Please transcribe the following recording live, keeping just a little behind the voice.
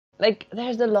Like,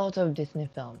 there's a lot of Disney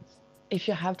films. If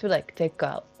you have to like take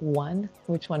out one,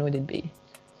 which one would it be?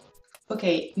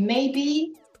 Okay,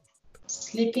 maybe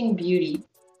Sleeping Beauty.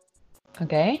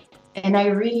 Okay. And I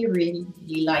really, really,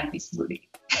 really like this movie.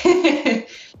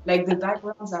 Like the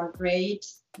backgrounds are great,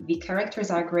 the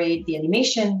characters are great, the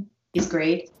animation is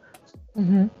great.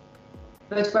 Mm-hmm.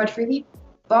 But what really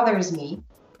bothers me,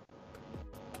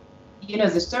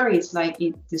 the story is like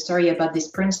the story about this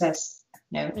princess,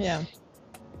 Yeah.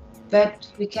 but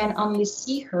we can only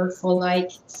see her for like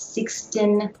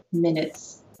 16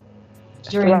 minutes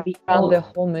during the Throughout the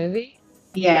whole movie?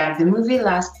 yeah, the movie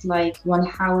lasts like 1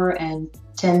 hour and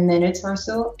 10 minutes or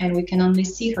so, and we can only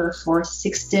see her for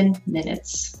 16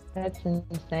 minutes. That's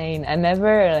insane. I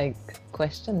never like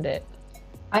questioned it.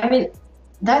 I mean,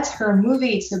 that's her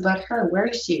movie. It's about her. Where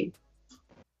is she?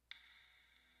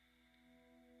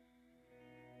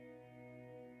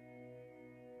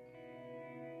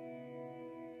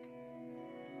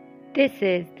 This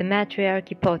is the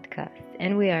Matriarchy Podcast,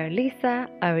 and we are Lisa,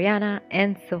 Ariana,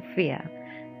 and Sophia.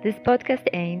 This podcast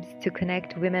aims to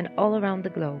connect women all around the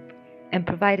globe and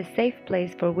provide a safe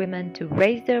place for women to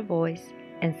raise their voice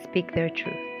and speak their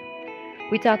truth.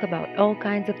 We talk about all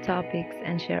kinds of topics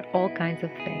and share all kinds of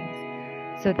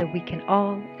things so that we can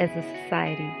all, as a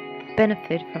society,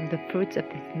 benefit from the fruits of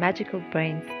these magical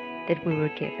brains that we were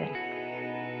given.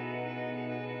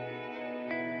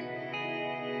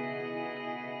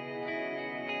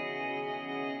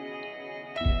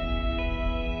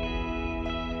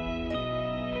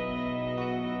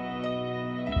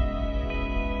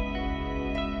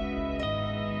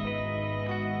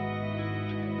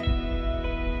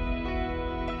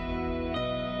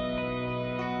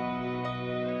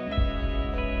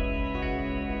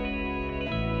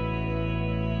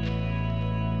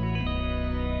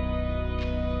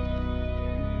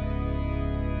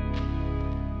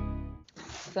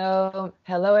 So,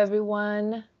 hello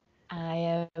everyone.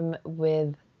 I am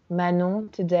with Manon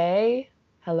today.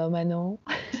 Hello, Manon.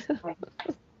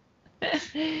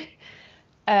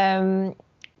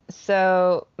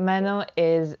 So Manon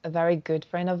is a very good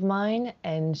friend of mine,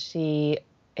 and she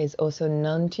is also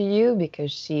known to you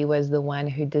because she was the one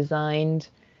who designed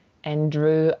and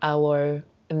drew our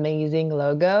amazing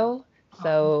logo.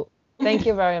 So thank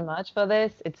you very much for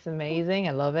this. It's amazing.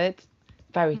 I love it.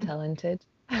 Very talented.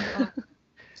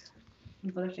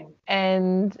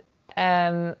 And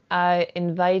I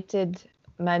invited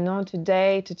Manon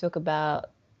today to talk about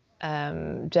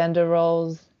gender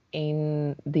roles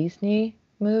in Disney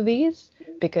movies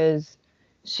because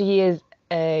she is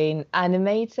an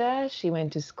animator. She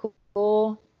went to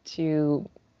school to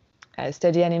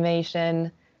study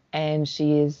animation, and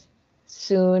she is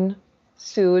soon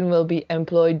will be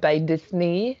employed by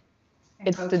Disney.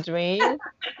 It's the dream.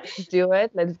 Let's do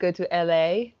it. Let's go to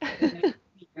LA.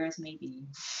 Years maybe.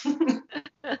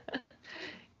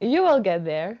 You will get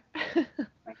there.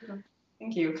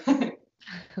 Thank you.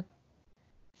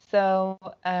 So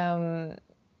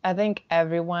I think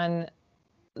everyone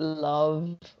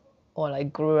loved or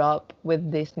like grew up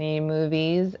with Disney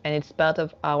movies, and it's part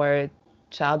of our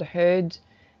childhood,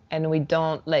 and we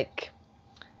don't like,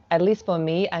 at least for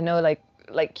me, I know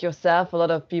like yourself, a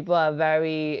lot of people are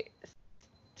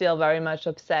still very much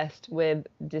obsessed with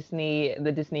Disney,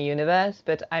 the Disney universe,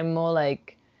 but I'm more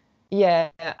like, yeah,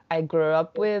 I grew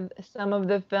up with some of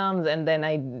the films and then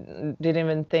I didn't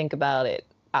even think about it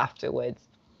afterwards.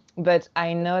 But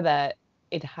I know that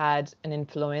it had an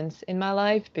influence in my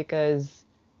life because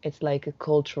it's like a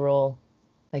cultural,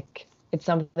 like it's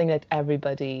something that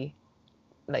everybody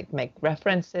like make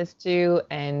references to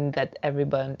and that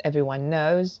everyone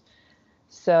knows.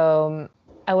 So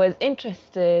I was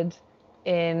interested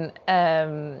in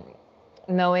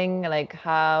knowing like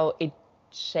how it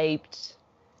shaped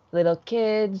little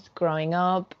kids growing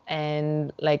up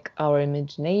and like our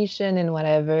imagination and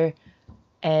whatever,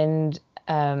 and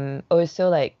also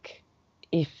like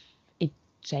if it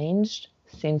changed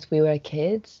since we were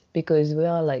kids because we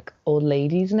are like old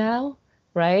ladies now,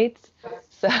 right?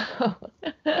 So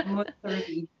Almost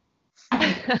 30.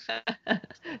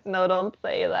 no, don't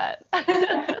say that.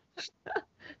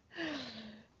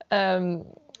 um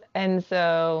and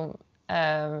so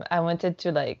I wanted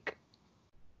to like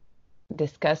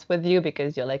discuss with you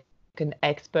because you're like an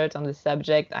expert on the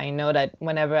subject. I know that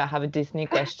whenever I have a Disney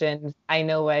question, I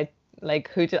know like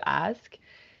who to ask.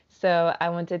 So I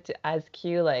wanted to ask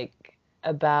you like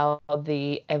about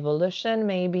the evolution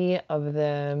maybe of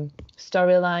the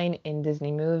storyline in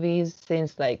Disney movies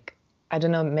since like I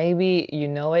don't know, maybe you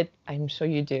know it, I'm sure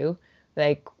you do.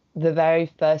 Like the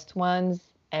very first ones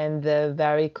and the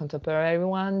very contemporary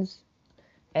ones.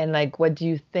 And like what do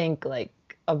you think like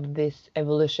of this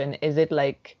evolution? Is it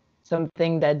like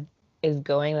something that is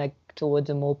going like towards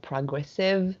a more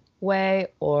progressive way,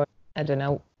 or I don't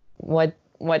know, what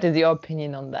is your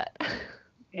opinion on that?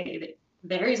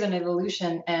 There is an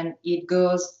evolution, and it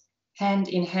goes hand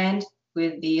in hand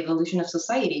with the evolution of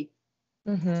society.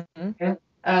 Mm-hmm.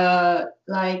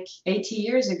 Like 80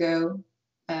 years ago,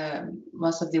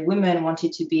 most of the women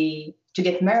wanted to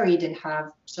get married and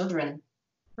have children,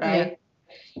 right?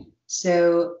 Yeah.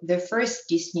 So the first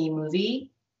Disney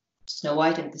movie, Snow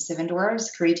White and the Seven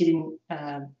Dwarfs, created in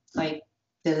like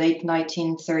the late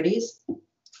 1930s,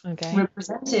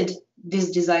 represented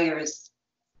these desires,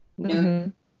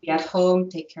 be at home,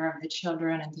 take care of the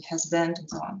children and the husband and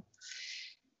so on.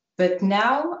 But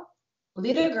now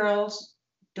little girls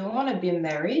don't want to be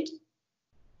married.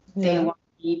 They want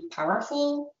to be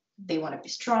powerful. They want to be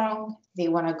strong. They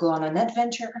want to go on an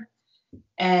adventure.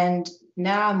 And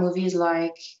now movies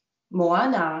like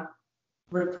Moana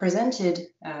represented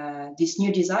this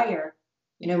new desire.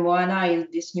 You know, Moana is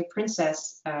this new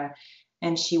princess,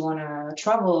 and she want to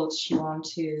travel. She want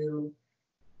to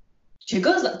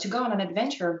go on an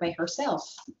adventure by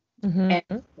herself. And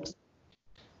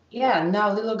yeah,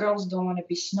 now little girls don't want to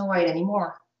be Snow White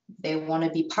anymore. They want to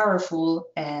be powerful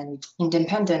and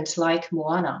independent like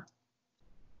Moana.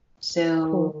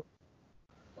 So,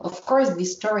 of course,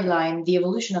 the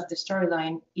evolution of the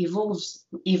storyline evolves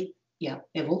with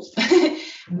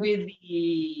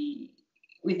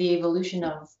the evolution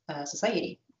of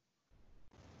society.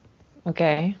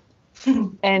 Okay.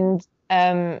 And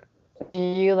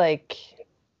you like,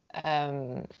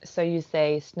 so you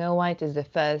say Snow White is the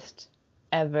first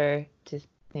ever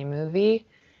Disney movie,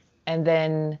 and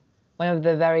then one of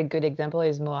the very good example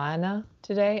is Moana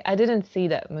today. I didn't see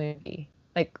that movie.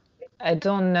 Like, I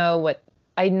don't know what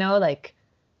I know. Like,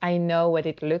 I know what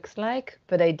it looks like,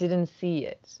 but I didn't see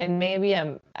it. And maybe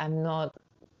I'm not.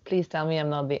 Please tell me I'm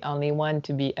not the only one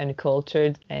to be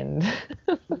uncultured and.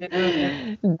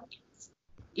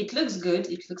 It looks good.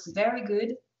 It looks very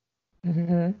good.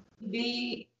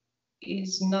 Maybe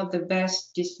is not the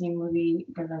best Disney movie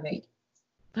ever made.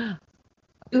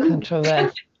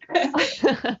 Controversial.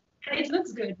 It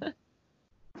looks good.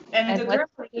 And the girl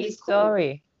is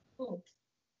story. Cool.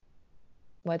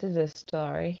 What is the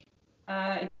story?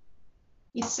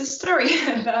 It's a story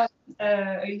about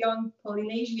a young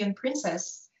Polynesian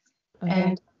princess,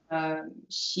 and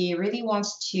she really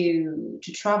wants to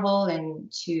travel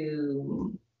and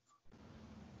to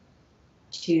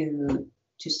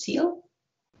sail.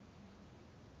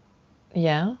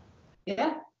 Yeah.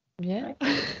 Yeah. Yeah.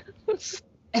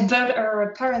 But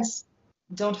her parents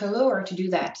don't allow her to do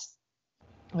that.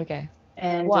 Okay.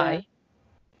 And why?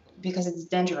 Because it's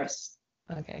dangerous.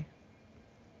 Okay.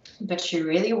 But she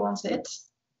really wants it,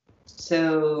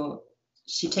 so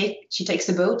she takes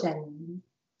a boat, and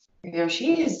here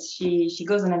she is. She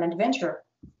goes on an adventure.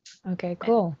 Okay,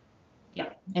 cool.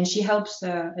 And she helps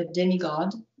a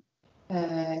demigod,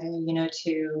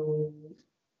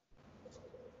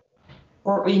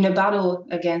 or in a battle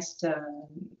against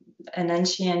an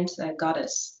ancient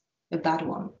goddess, a bad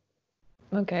one.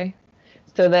 Okay,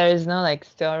 so there is no like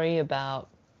story about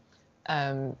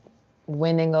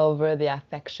winning over the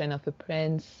affection of a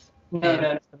prince.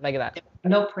 No, like that.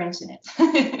 No prince in it.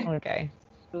 Okay.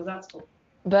 So that's cool.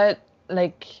 But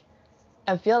like,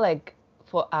 I feel like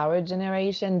for our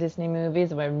generation, Disney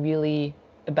movies were really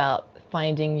about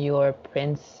finding your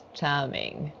Prince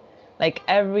Charming. Like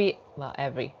like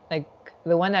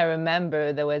the one I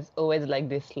remember, there was always like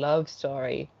this love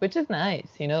story, which is nice,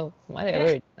 whatever,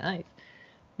 it's nice.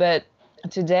 But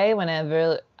today,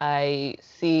 whenever I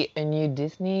see a new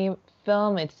Disney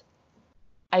film,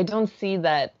 I don't see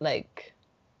that like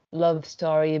love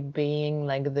story being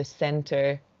like the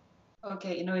center.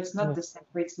 Okay, it's not the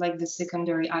center, it's like the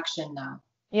secondary action now.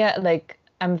 Yeah, like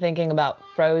I'm thinking about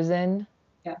Frozen.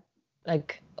 Yeah.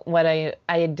 Like what I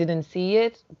didn't see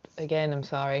it. Again, I'm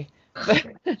sorry.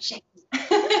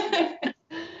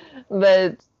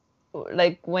 But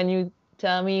like when you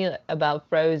tell me about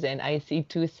Frozen, I see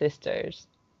two sisters.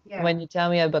 Yeah. When you tell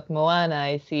me about Moana,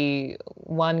 I see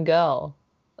one girl.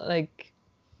 Like,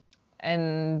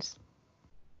 and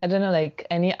I don't know, like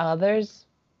any others,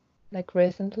 like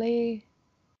recently?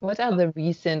 What are the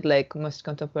recent, like most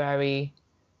contemporary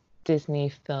Disney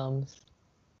films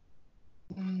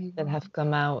that have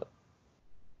come out?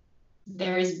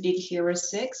 There is Big Hero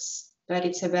 6, but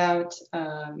it's about 6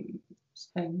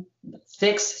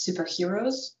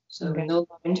 superheroes, so no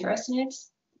love interest in it.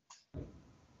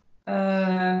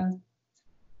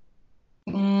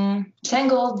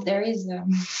 Tangled, there is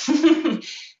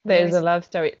there's a love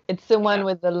story. It's the one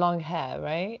with the long hair,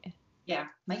 right? Yeah,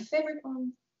 my favorite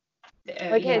one.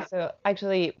 Okay, Yeah. so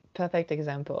actually, perfect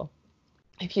example.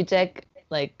 If you take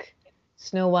like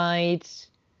Snow White,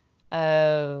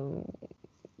 um,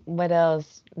 what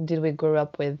else did we grow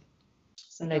up with?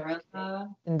 Like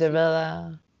Cinderella,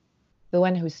 Cinderella, the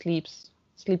one who sleeps,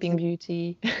 Sleeping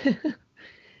Beauty,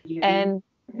 Beauty, and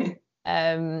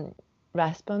um,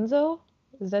 Rapunzel.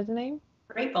 Is that the name?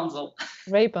 Rapunzel.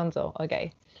 Rapunzel.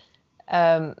 Okay.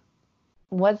 Um,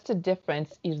 what's the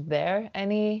difference? Is there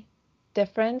any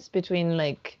difference between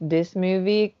like this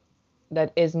movie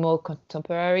that is more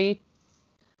contemporary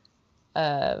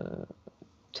um,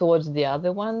 towards the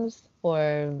other ones,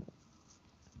 or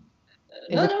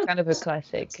is No, it no, kind of a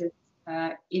classic?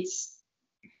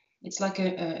 it's like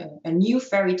a new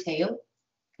fairy tale,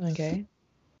 Okay.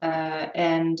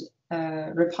 and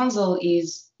Rapunzel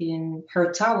is in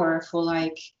her tower for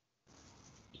like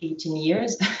 18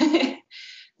 years.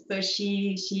 So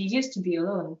she used to be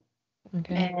alone,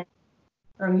 Okay. and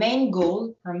her main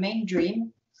goal, her main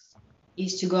dream,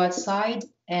 is to go outside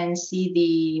and see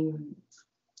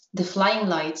the flying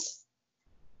lights.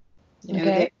 You know,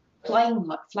 Okay. they're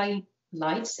flying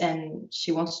lights, and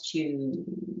she wants to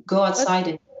go What outside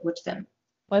and watch them.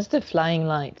 what's the flying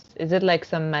lights? Is it like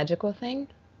some magical thing?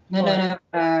 No, no,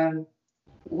 Or no.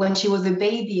 When she was a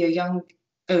baby,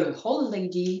 a old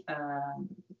lady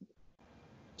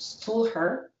stole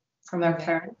her from her okay.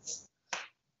 parents,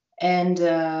 and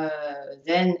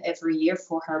then every year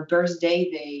for her birthday,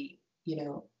 they,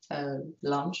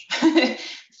 launch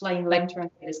flying Like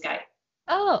lanterns in the sky.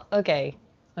 oh, okay.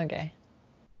 Okay.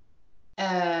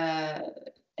 Uh,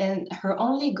 and her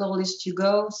only goal is to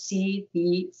go see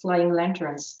the flying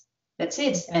lanterns. That's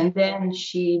it. Okay. And then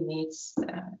she meets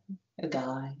a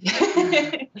guy.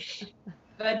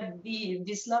 But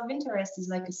this love interest is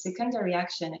like a secondary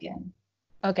action again.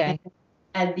 And Okay.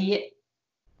 at the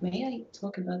may I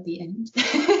talk about the end?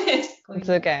 It's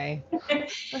okay.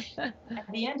 At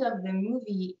the end of the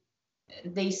movie,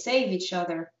 they save each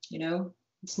other.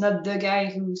 It's not the guy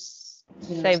who's Save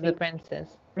the saving princess.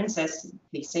 the princess.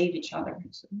 They save each other.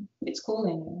 So it's cool,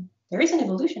 and there is an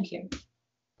evolution here.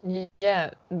 Yeah,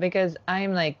 because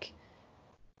I'm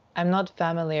not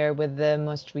familiar with the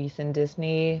most recent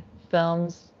Disney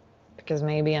films because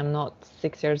maybe I'm not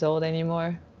 6 years old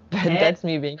anymore. But Eh? that's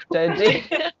me being judgy.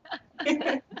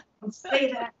 Don't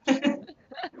say that.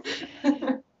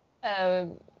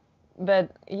 Um,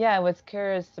 but yeah, I was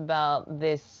curious about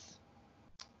this,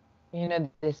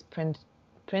 this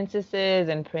princesses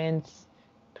and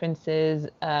princes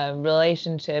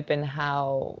relationship and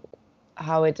how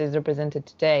it is represented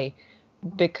today.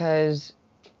 Because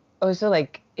also,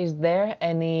 like, is there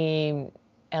any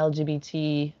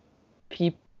LGBT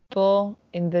people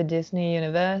in the Disney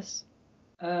universe?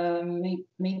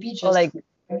 Maybe Or just like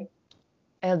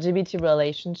LGBT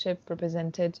relationship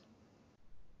represented?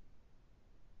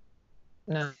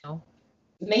 No.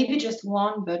 maybe just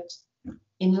one, but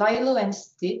in Lilo and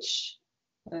Stitch,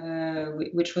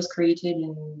 which was created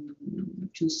in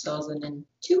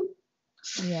 2002,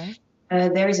 Yeah.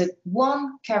 there is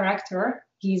one character.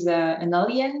 He's an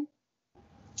alien,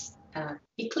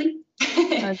 Ickley,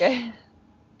 Okay.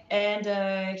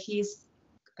 and he's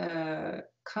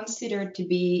considered to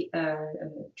be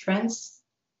trans.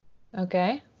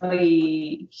 Okay.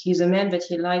 He's a man, but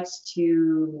he likes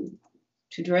to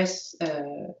dress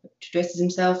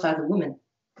himself as a woman.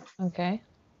 Okay.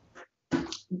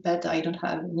 But I don't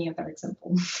have any other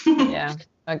example. Yeah.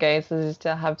 Okay, so you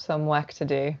still have some work to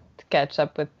do to catch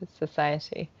up with the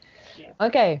society. Yeah.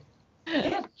 Okay.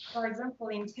 Yeah. For example,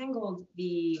 in Tangled,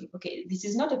 this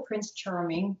is not a Prince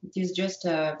Charming. It is just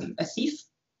a thief.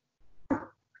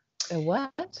 A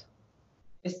what?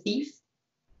 A thief.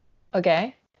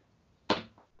 Okay.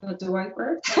 Not the right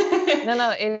word.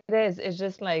 No, it is. It's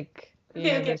just like,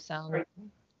 Okay. the sound.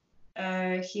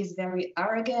 He's very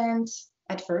arrogant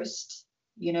at first.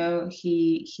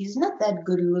 He's not that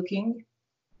good looking.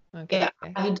 Okay. Yeah,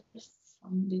 I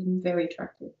found him very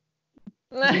attractive.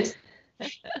 Yes.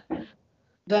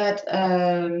 But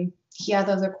he has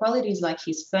other qualities, like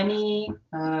he's funny.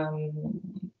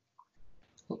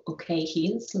 Okay,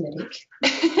 he is athletic.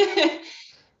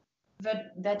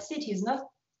 But that's it. He's not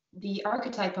the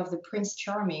archetype of the Prince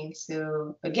Charming.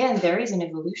 So again, there is an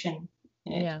evolution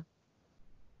in it. Yeah.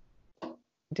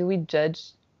 Do we judge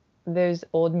those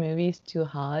old movies too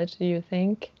hard, do you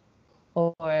think?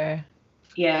 Or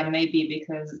Yeah, maybe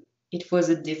because it was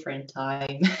a different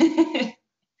time.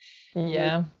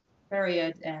 yeah.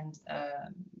 Period, and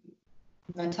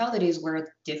mentalities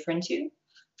were different too.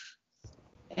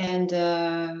 And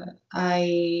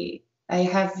I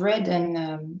have read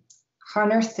an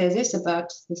honor thesis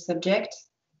about the subject.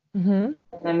 Mm-hmm.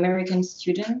 An American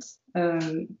student.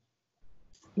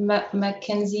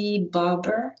 Mackenzie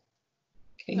Barber.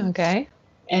 Okay.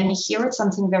 And he wrote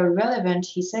something very relevant.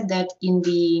 He said that in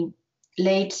the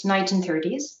late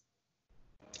 1930s,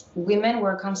 women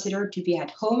were considered to be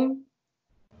at home,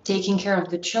 taking care of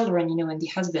the children, and the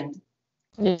husband.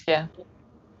 Yeah.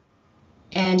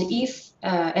 And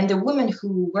and the women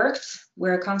who worked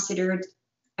were considered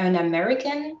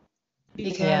un-American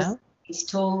because they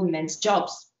stole men's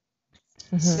jobs.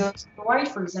 So Snow White,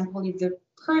 for example, is the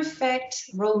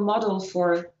perfect role model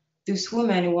for this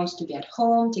woman who wants to be at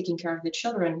home, taking care of the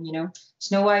children.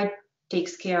 Snow White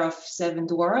takes care of 7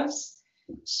 dwarfs.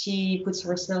 She puts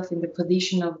herself in the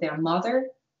position of their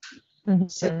mother.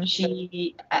 So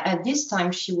at this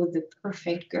time, she was the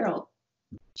perfect girl.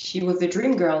 She was the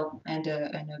dream girl and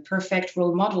a perfect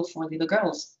role model for little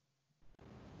girls.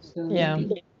 So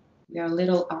maybe we are a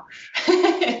little harsh.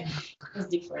 It's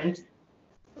different.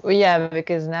 Well, yeah,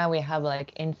 because now we have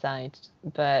like insight,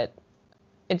 but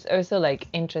it's also like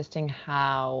interesting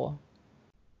how,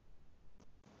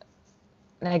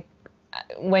 like,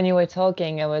 when you were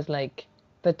talking, I was like,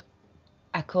 but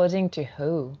according to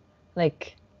who?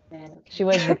 Like, she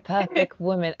was the perfect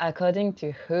woman according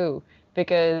to who?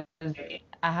 Because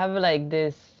I have like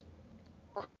this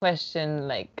question,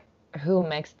 like, who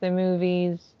makes the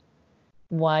movies?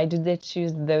 Why did they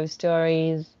choose those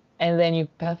stories? And then you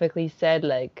perfectly said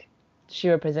like she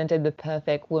represented the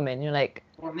perfect woman. You're like,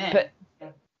 or men. But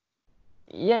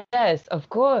yes, of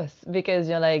course, because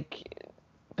you're like,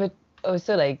 but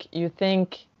also like you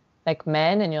think like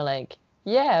men, and you're like,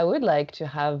 yeah, I would like to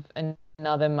have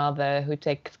another mother who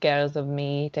takes care of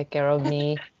me,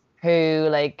 who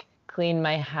like clean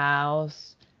my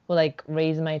house, who like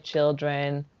raise my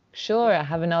children. Sure, I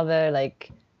have another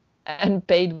like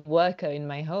unpaid worker in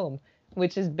my home,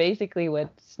 which is basically what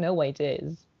Snow White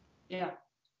is. Yeah.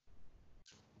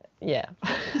 Yeah.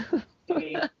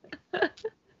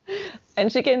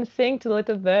 And she can sing to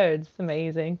little birds.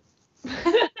 Amazing.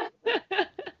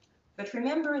 But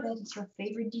remember that it's your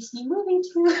favorite Disney movie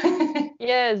too.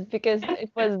 Yes, because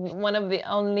it was one of the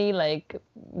only like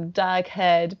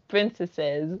dark-haired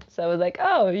princesses. So I was like,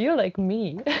 oh, you're like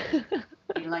me.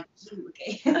 I like you,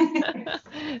 okay?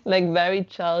 Like very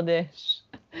childish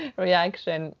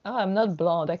reaction. Oh, I'm not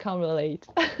blonde. I can't relate.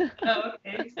 Oh,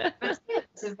 okay. But still,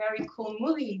 it's a very cool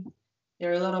movie.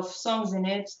 There are a lot of songs in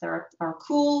it that are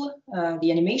cool.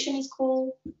 The animation is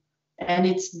cool. And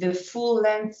it's the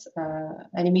full-length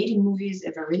animated movies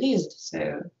ever released.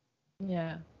 So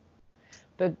Yeah.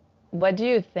 But what do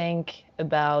you think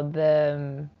about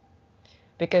the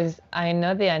because I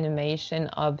know the animation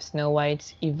of Snow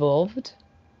White evolved.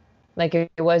 Like it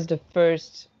was the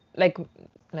first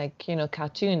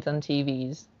cartoons on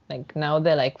TVs. Like now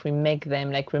they like remake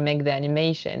them, like remake the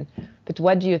animation. But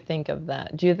what do you think of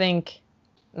that?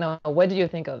 What do you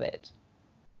think of it?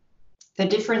 the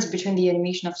difference between the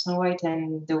animation of Snow White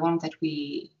and the one that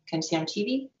we can see on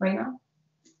TV right now?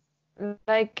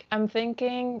 Like I'm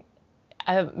thinking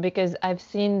because I've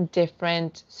seen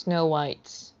different Snow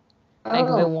Whites. Like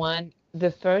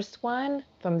the first one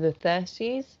from the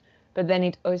 30s, but then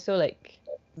it also like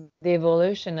the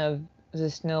evolution of the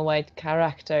Snow White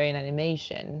character in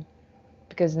animation.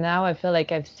 Because now I feel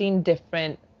like I've seen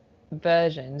different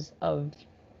versions of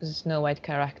the Snow White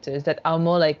characters that are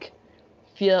more like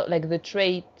feel like the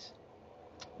traits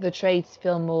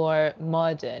feel more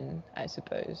modern, I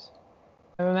suppose.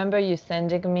 I remember you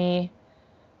sending me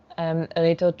a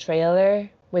little trailer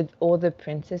with all the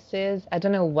princesses. I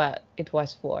don't know what it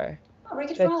was for. Oh,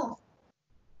 Wreck-It Ralph.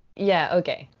 Yeah,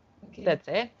 okay. That's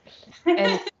it.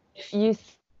 And you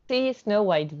see Snow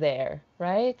White there,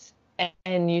 right?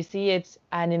 And you see it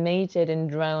animated and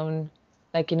drawn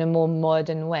like in a more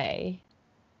modern way.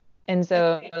 And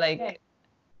so like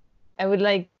I would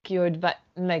like your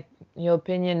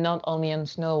opinion not only on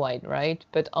Snow White, right?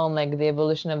 But on like the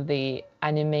evolution of the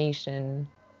animation.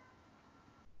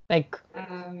 Like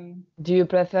do you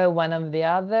prefer one of the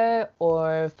other,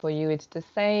 or for you it's the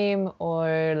same,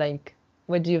 or like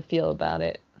what do you feel about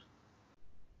it?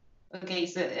 Okay,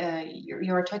 so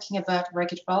you're talking about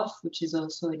Wreck-It Ralph, which is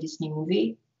also a Disney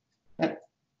movie, a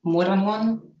modern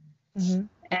one, and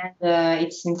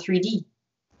it's in 3D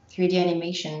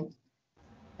animation.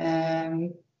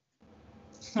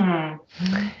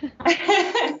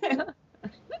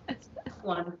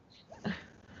 One.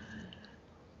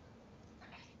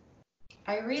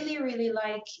 I really, really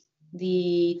like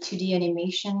the 2D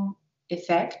animation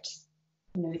effect.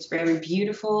 It's very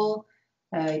beautiful.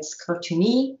 It's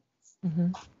cartoony.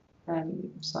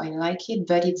 So I like it,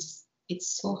 but it's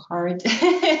so hard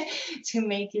to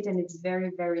make it, and it's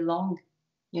very, very long,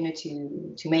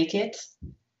 to make it.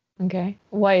 Okay.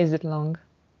 Why is it long?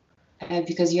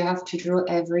 because you have to draw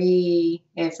every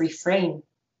frame.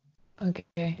 Okay.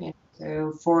 Yeah.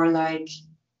 So for like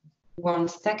 1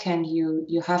 second,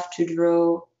 you have to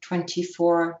draw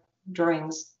 24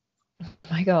 drawings.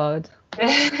 My God.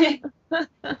 So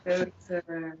it's a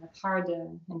hard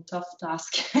and tough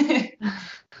task. In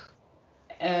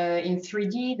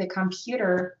 3D, the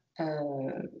computer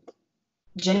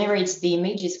generates the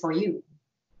images for you.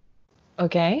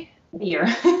 Okay. Here.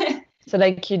 So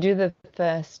like you do the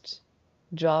first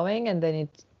drawing and then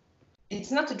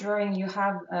It's not a drawing. You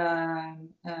have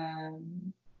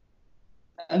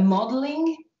a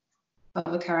modeling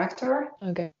of a character.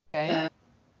 okay.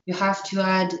 You have to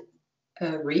add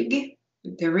a rig.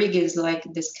 The rig is like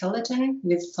the skeleton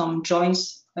with some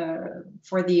joints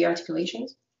for the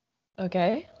articulations.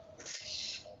 Okay.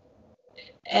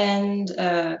 And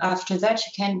after that,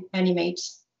 you can animate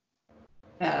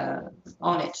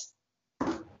on it.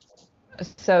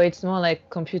 So it's more like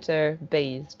computer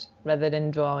based rather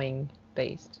than drawing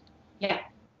based. Yeah.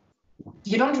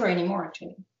 You don't draw anymore,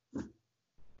 actually.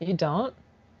 You don't?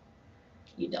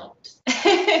 You don't.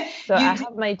 So You I do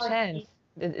have my for chance.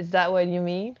 Is that what you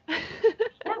mean?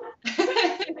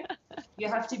 You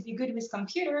have to be good with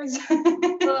computers.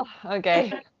 Oh,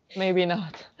 okay. Maybe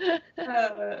not.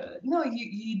 No,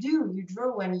 you do. You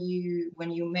draw when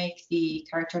you make the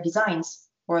character designs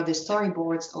or the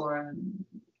storyboards or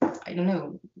I don't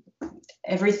know,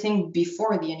 everything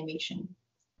before the animation.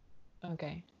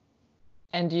 Okay.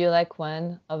 And do you like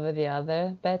one over the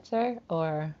other better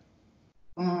or?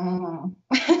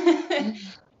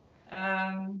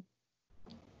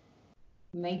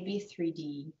 Maybe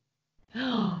 3D.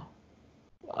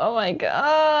 Oh my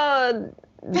God.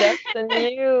 That's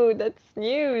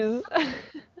news.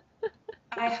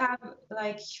 I have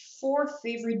like 4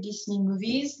 favorite Disney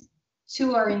movies.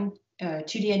 2 are in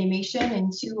 2D animation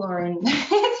and 2 are in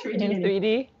 3D. In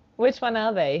 3D? Which one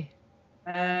are they?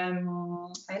 I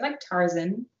like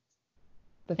Tarzan.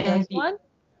 The first one?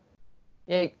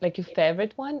 Yeah, like your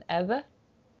favorite one ever?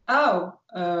 Oh,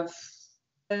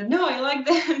 no, I like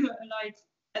them like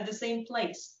at the same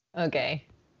place. Okay.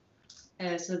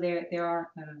 So there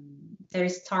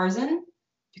is Tarzan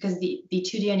because the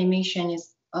 2D animation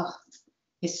is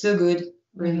so good.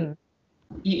 Really,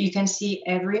 you can see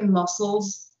every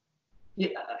muscles.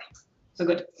 So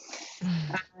good.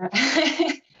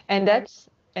 And that's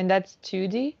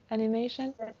 2D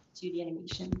animation? That's 2D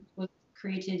animation. It was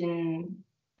created in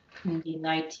the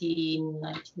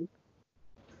 1990s.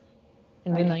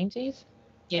 In the 90s?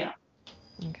 Yeah.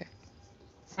 Okay.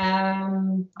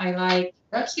 I like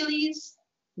Hercules,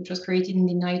 which was created in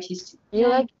the 90s. You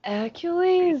like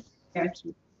Hercules?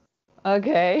 Hercules.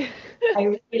 Okay. I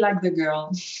really like the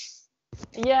girl.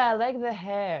 Yeah, I like the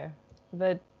hair,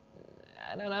 but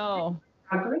I don't know.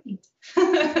 How great.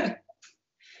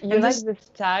 You like the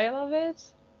style of it?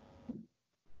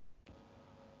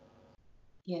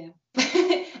 Yeah.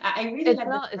 I really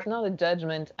like it's not a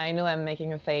judgment. I know I'm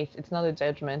making a face. It's not a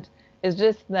judgment. It's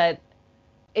just that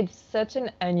it's such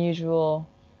an unusual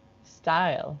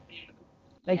style.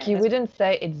 Like you wouldn't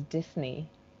say it's Disney,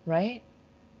 right?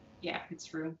 Yeah, it's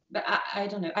true. But I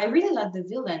don't know. I really like the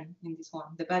villain in this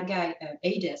one, the bad guy,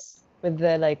 Hades. With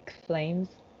the like flames.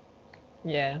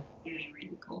 Yeah. Really,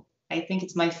 really cool. I think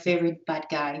it's my favorite bad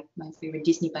guy, my favorite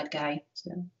Disney bad guy.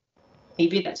 So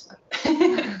maybe that's why.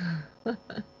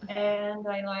 And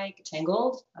I like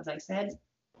Tangled, as I said,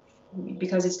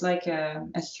 because it's like a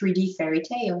 3D fairy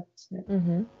tale. So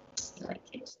I like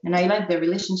it. And I like the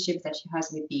relationship that she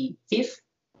has with the thief.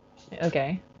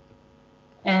 Okay.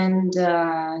 And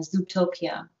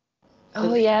Zootopia.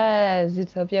 Oh yeah,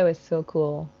 Zootopia was so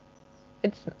cool.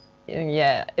 It's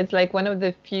like one of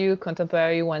the few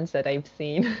contemporary ones that I've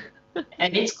seen.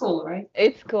 And it's cool, right?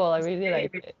 It's cool. I really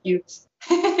like it. Cute.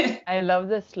 I love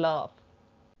the sloth.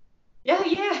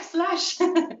 Yeah, Flash.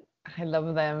 I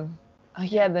love them. Oh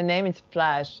yeah, the name is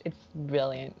Flash. It's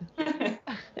brilliant.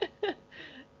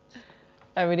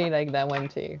 I really like that one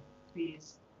too.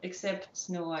 Please, except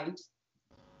Snow White.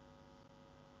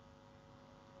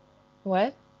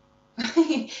 What?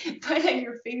 What are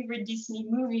your favorite Disney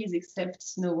movies except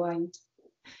Snow White?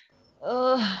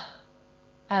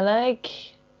 I like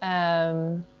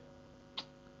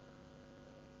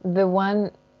the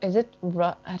one. Is it?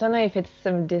 I don't know if it's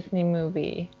some Disney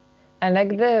movie. I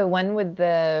like the one with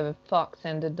the fox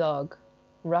and the dog.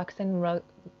 Roxy?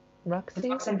 The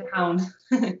Fox and the Hound.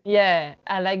 Yeah,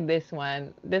 I like this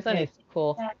one. This one is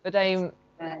cool. But I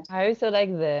also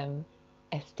like the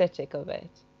aesthetic of it.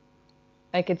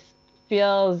 Like it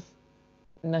feels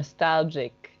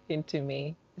nostalgic into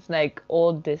me. It's like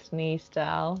old Disney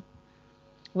style,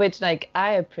 which like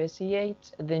I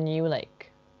appreciate the new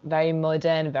like very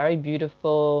modern, very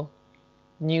beautiful,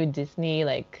 new Disney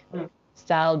like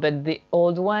style. But the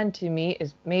old one to me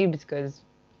is maybe because,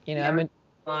 I'm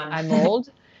old,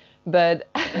 but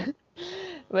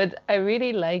but I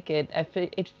really like it.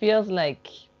 It feels like,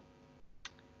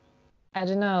 I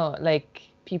don't know, like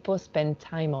people spend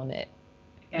time on it.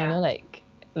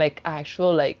 Like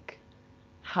actual like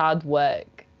hard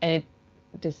work, and it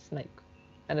just like,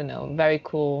 I don't know, very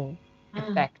cool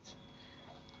effect.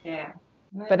 Yeah.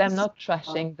 But I'm not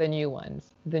trashing the new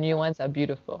ones. The new ones are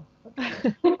beautiful.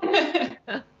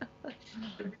 The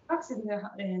fox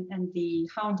and the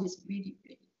hound is really,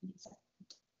 really, really sad.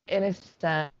 It is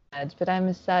sad, but I'm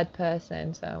a sad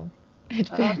person, so it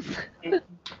fits.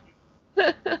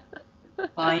 Okay.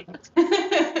 Fine.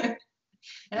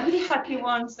 And I'm the happy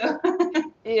one, so.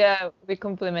 Yeah, we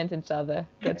complement each other.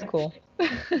 That's cool.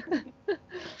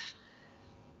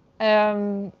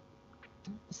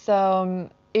 So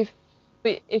if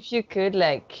you could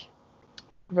like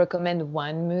recommend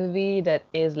one movie that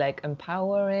is like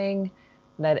empowering,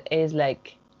 that is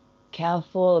like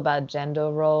careful about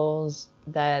gender roles,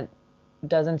 that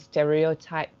doesn't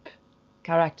stereotype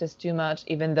characters too much,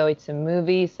 even though it's a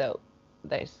movie, so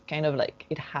there's kind of like,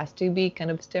 it has to be kind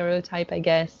of stereotype, I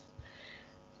guess.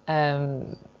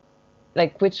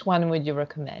 Like which one would you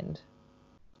recommend?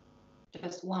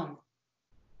 Just one.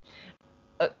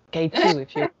 Okay, two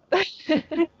if you.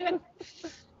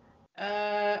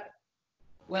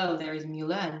 Well, there is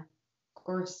Mulan, of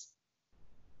course.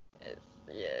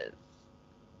 Yes.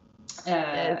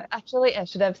 Yes. Actually, I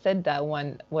should have said that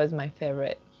one was my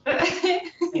favorite.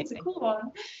 It's a cool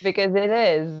one. Because it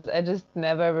is. I just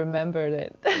never remembered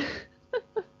it.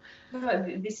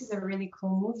 This is a really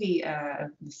cool movie, the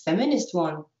feminist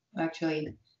one,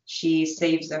 actually. She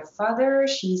saves her father,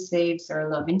 she saves her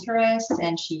love interest,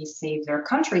 and she saves her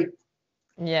country.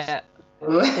 Yeah. She's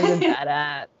a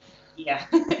badass. Yeah.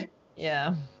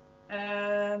 Yeah.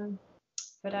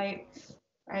 But I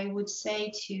would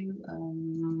say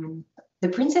to The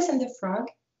Princess and the Frog.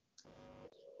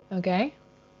 Okay.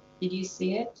 Did you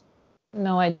see it?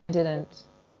 No, I didn't.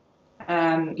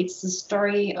 It's the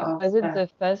story of. Was it the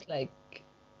first like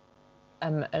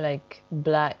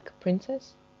black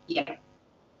princess? Yeah.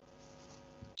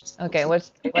 Okay,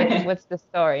 what's the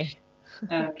story?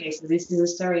 Okay, so this is the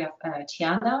story of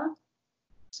Tiana.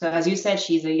 So as you said,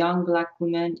 she's a young black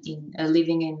woman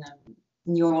living in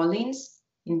New Orleans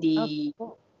in the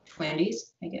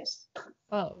 20s, I guess.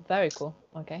 Oh, very cool.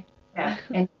 Okay. Yeah,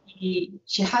 and she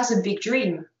has a big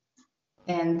dream,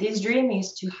 and this dream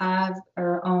is to have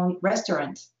her own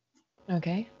restaurant.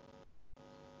 Okay.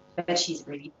 But she's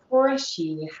really poor.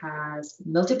 She has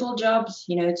multiple jobs,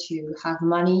 to have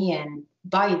money and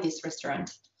buy this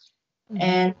restaurant.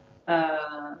 And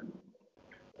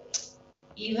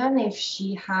even if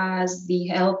she has the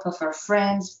help of her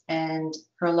friends and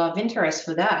her love interest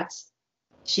for that,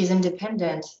 she's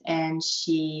independent and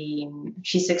she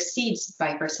succeeds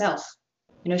by herself.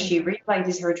 She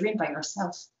realizes her dream by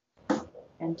herself.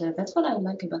 And that's what I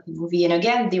like about the movie. And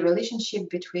again, the relationship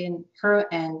between her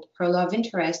and her love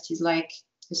interest is like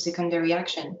a secondary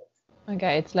action.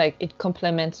 Okay, it's like it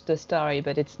complements the story,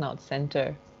 but it's not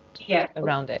centered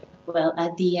around it. Well,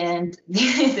 at the end,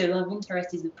 the love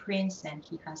interest is a prince and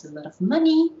he has a lot of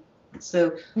money.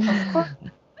 So, of course,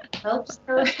 it helps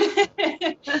her.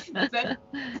 But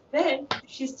then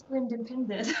she's still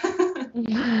independent.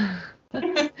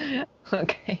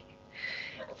 Okay.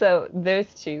 So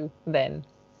those two then.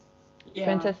 Yeah.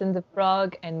 Princess and the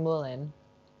Frog and Mulan.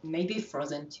 Maybe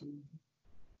Frozen 2.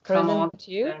 Frozen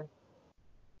 2?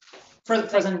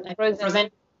 Frozen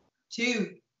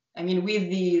 2. I mean, with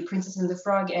the Princess and the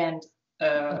Frog and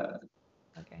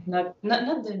okay. Not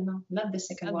the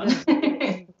second one.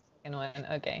 The second one,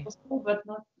 okay. Cool, but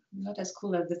not as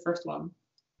cool as the first one.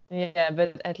 Yeah,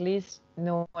 but at least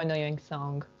no annoying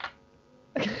song.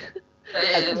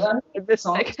 The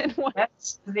second one.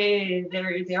 Yes,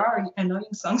 there are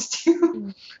annoying songs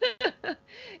too.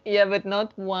 Yeah, but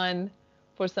not one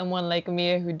for someone like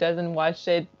me who doesn't watch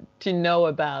it to know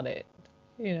about it,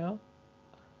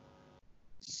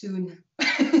 Soon.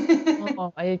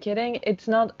 Oh, are you kidding? It's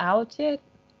not out yet?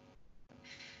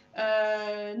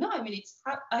 No, I mean it's.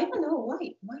 I don't know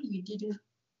why you didn't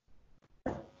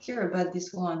hear about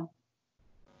this one.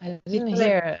 I didn't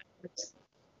hear.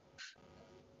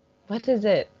 What is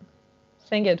it?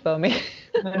 Sing it for me.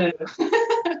 No.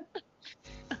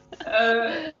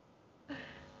 Are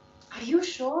you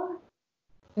sure?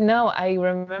 No, I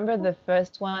remember the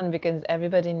first one because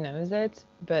everybody knows it,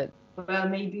 but. Well,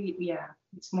 maybe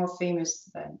it's more famous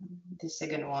than the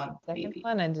second one. Second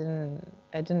one, I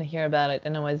didn't hear about it,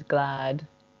 and I was glad.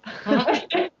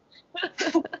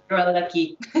 You're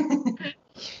lucky.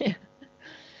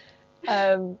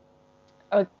 Yeah.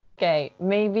 Okay,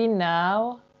 maybe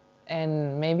now,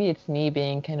 and maybe it's me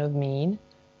being kind of mean,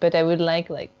 but I would like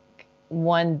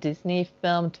one Disney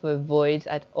film to avoid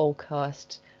at all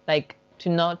cost, like to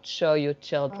not show your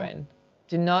children.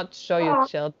 Do not show your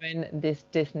children this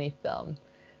Disney film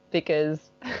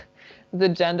because the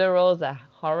gender roles are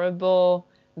horrible.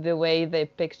 The way they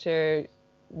picture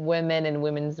women and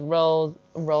women's role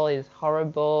is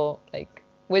horrible. Like,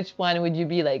 which one would you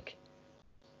be like?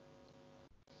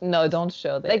 No, don't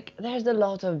show that. Like, there's a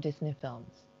lot of Disney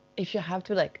films. If you have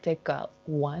to like take out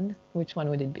one, which one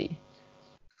would it be?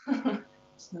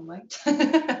 Snow White.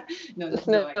 No, not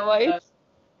Snow White.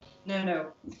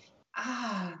 No.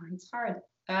 It's hard.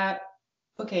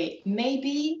 Okay,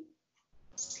 maybe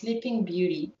Sleeping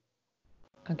Beauty.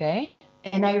 Okay.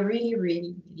 And I really,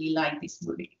 really, really like this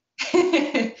movie.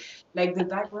 Like the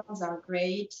backgrounds are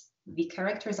great, the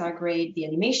characters are great, the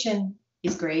animation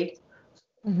is great.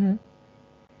 Mm-hmm.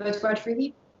 But what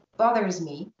really bothers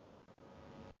me,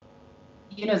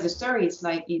 the story is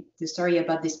like the story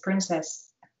about this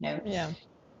princess, Yeah.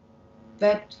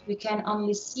 But we can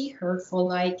only see her for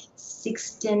like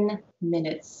 16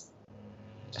 minutes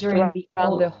during the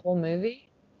whole movie.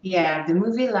 Yeah, the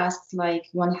movie lasts like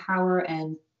 1 hour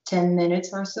and 10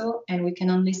 minutes or so, and we can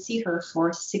only see her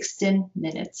for 16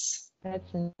 minutes.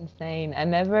 That's insane. I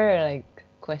never like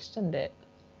questioned it.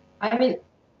 I mean,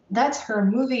 that's her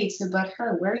movie. It's about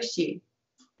her. Where is she?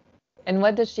 And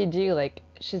what does she do? Like,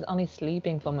 she's only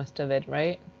sleeping for most of it,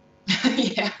 right?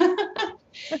 Yeah.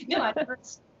 No,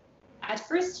 at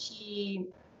first she.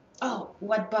 Oh,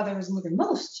 what bothers me the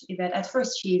most is that at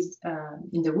first she's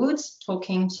in the woods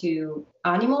talking to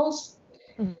animals,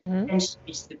 and she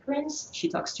meets the prince. She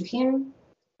talks to him.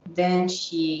 Then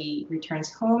she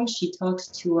returns home. She talks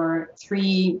to her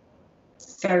 3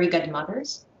 fairy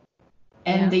godmothers,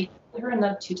 and they tell her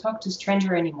not to talk to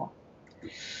stranger anymore.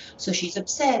 So she's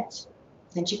upset.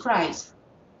 Then she cries.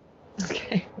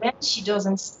 Okay. Then she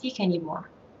doesn't speak anymore.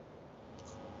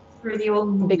 For the whole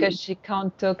movie. Because she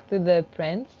can't talk to the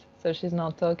prince, so she's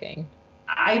not talking.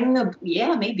 I don't know.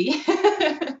 Yeah, maybe.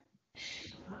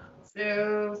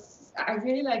 So I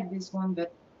really like this one,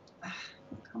 but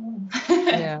come on.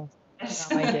 Yeah. No,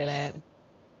 I get it.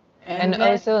 And then,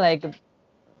 also, like,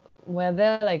 were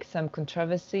there like some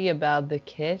controversy about the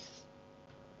kiss?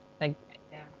 Like,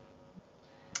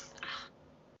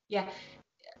 yeah.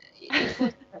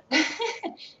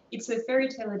 It's a fairy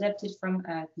tale adapted from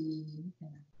the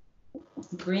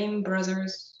Grimm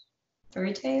brothers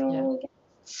fairy tale.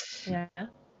 Yeah.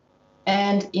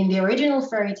 And in the original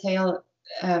fairy tale,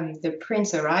 the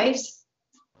prince arrives,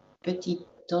 but he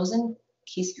doesn't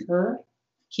kiss her.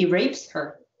 He rapes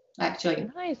her, actually.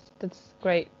 Nice. That's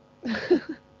great.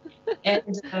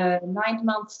 And 9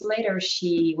 months later,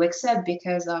 she wakes up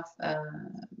because of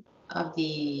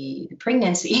the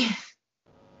pregnancy.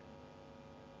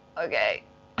 Okay.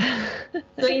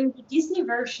 So in the Disney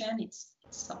version, it's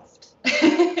soft.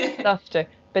 Softer,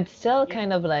 but still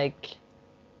kind of like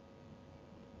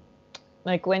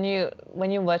when you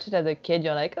watch it as a kid,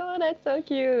 you're like, oh, that's so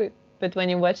cute. But when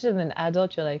you watch it as an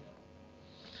adult, you're like,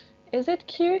 is it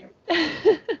cute?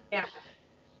 Yeah.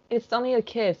 It's only a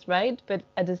kiss, right? But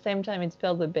at the same time, it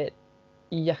feels a bit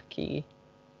yucky,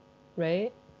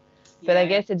 right? But I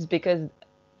guess it's because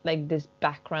like this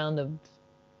background of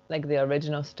like the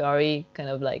original story kind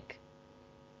of like.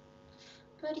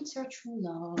 But it's your true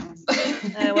love.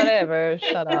 Whatever,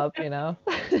 shut up, you know.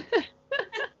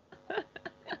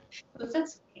 But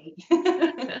that's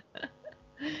okay.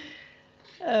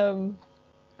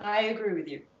 I agree with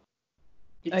you.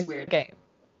 It's weird. Okay.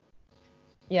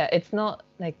 Yeah, it's not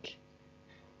like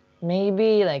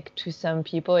maybe like to some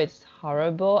people it's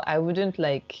horrible. I wouldn't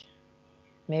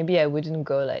maybe I wouldn't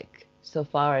go like so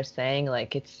far as saying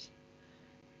like it's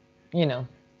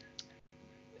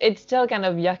it's still kind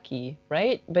of yucky,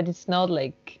 right? But it's not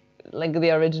like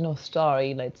the original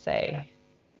story, let's say.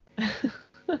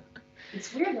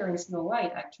 It's weirder in Snow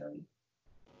White, actually.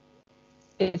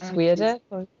 It's weirder?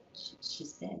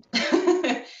 She's dead.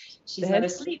 She's not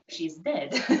asleep. She's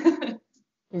dead.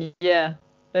 Yeah,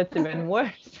 that's even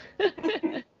worse.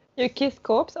 You kiss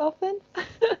corpse often?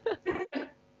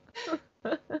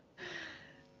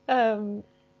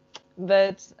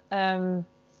 But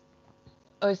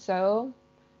also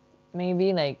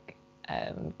maybe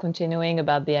continuing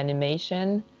about the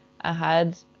animation, I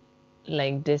had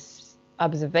like this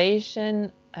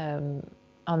observation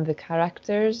on the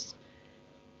characters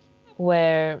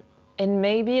where, and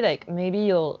maybe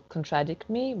you'll contradict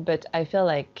me, but I feel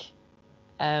like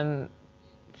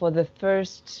for the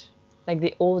first, like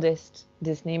the oldest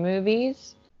Disney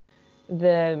movies,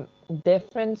 the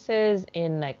differences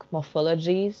in like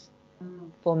morphologies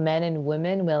for men and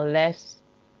women were less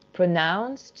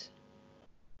pronounced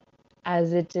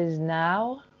as it is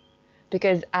now,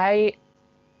 because I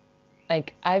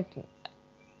can't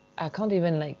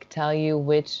even like tell you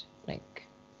which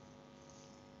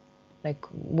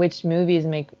which movies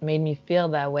made me feel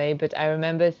that way, but I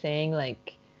remember seeing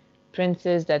like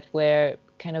princes that were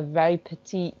kind of very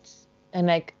petite and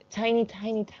like tiny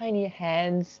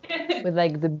hands with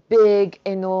like the big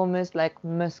enormous like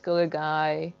muscular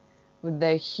guy with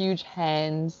their huge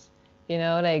hands,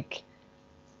 like.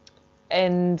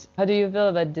 And how do you feel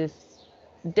about this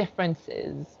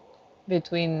differences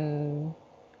between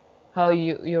how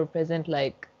you represent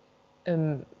like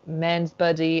a man's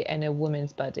body and a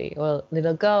woman's body, or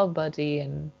little girl body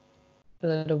and a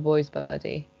little boy's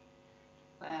body?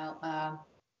 Well,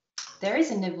 there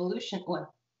is an evolution,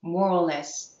 well, more or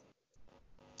less.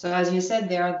 So as you said,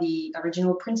 there are the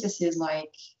original princesses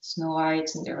like Snow White,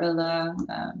 Cinderella,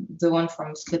 the one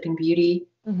from Sleeping Beauty.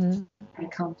 Mm-hmm. I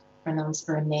can't pronounce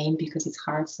her name because it's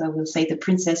hard, so I will say the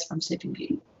princess from Sleeping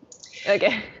Beauty.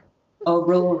 Okay.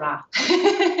 Aurora.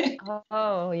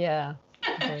 Oh, yeah.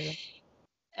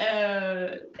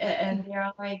 And they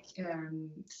are like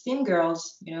thin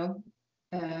girls,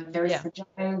 very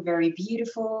fragile, very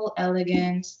beautiful,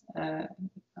 elegant,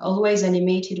 always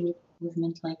animated with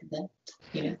movement like that.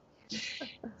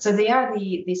 So they are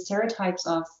the stereotypes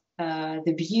of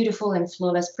the beautiful and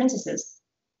flawless princesses.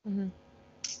 Mm-hmm.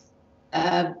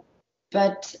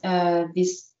 But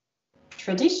this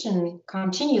tradition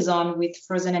continues on with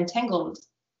Frozen and Tangled,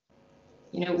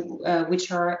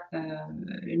 which are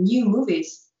new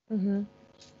movies, Mm-hmm.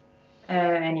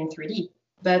 And in 3D.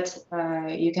 But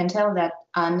you can tell that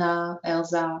Anna,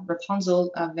 Elsa, Rapunzel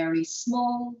are very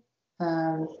small,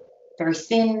 very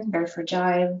thin, very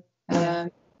fragile,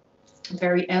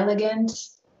 very elegant.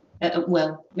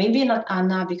 Well, maybe not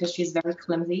Anna because she's very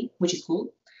clumsy, which is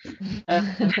cool.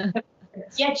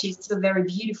 Yeah, she's still very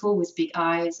beautiful with big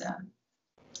eyes,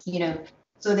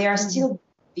 So they are still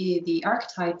the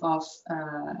archetype of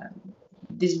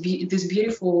these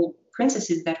beautiful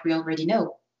princesses that we already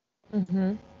know.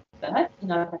 Mm-hmm. But on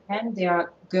the other hand, there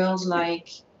are girls like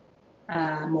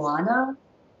Moana,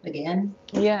 again.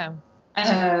 Yeah.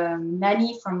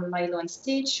 Nanny from Lilo and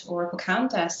Stitch, or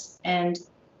Pocahontas, and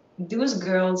those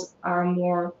girls are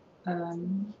more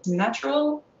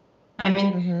natural. I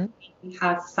mean, they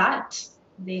have fat,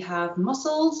 they have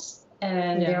muscles,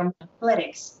 and they are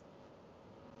athletics.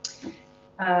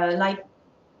 Like,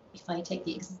 if I take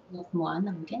the example of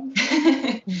Moana again.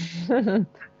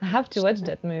 I have to watch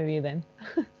that movie then.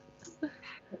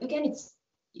 Again,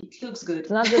 it looks good. It's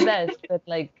not the best, but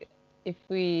like if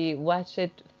we watch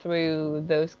it through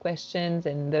those questions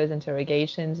and those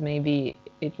interrogations, maybe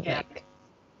it would make.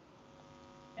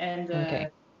 And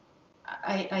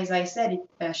as I said,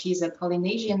 she's a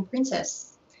Polynesian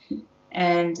princess,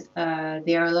 and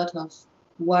there are a lot of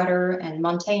water and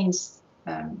mountains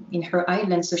in her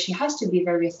island, so she has to be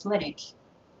very athletic.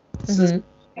 So the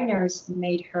designers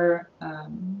made her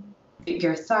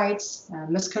bigger thighs,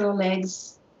 muscular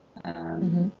legs,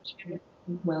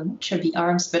 well, not chubby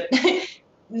arms, but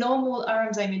normal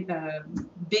arms. I mean,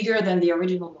 bigger than the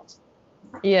original ones.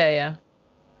 Yeah.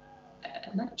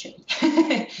 Not chubby.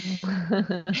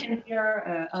 And there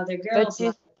are other girls. But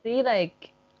you see,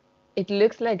 like, it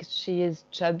looks like she is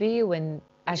chubby when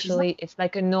actually it's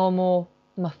like a normal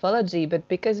morphology. But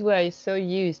because we're so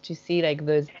used to see like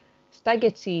those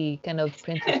spaghetti kind of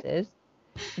princesses,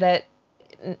 that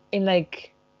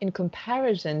in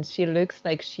comparison, she looks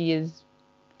like she is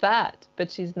fat,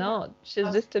 but she's not. She's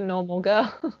just a normal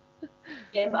girl.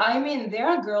 Yeah, I mean, there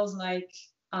are girls like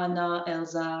Anna,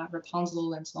 Elsa,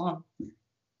 Rapunzel, and so on.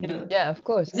 Yeah, of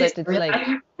course, but it's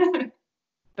like,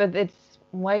 but it's,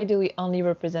 why do we only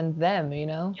represent them,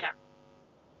 Yeah.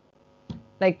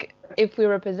 Like, if we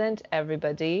represent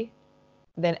everybody,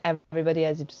 then everybody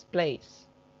has its place.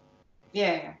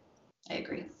 Yeah, I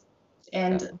agree.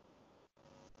 And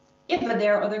yeah, but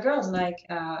there are other girls like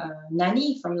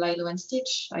Nanny from Lilo and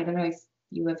Stitch. I don't know if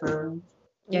you ever.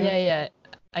 Yeah.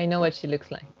 I know what she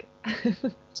looks like.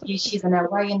 She's an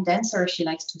Hawaiian dancer. She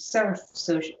likes to surf.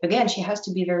 So again, she has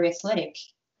to be very athletic.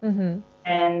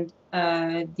 And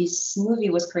this movie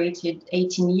was created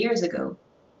 18 years ago.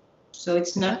 So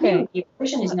it's not new. The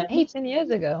version is not 18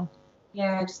 years ago.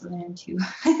 Yeah, 2002.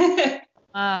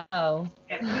 Wow.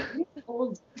 Yeah,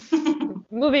 old.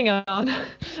 Moving on.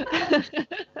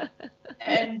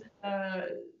 And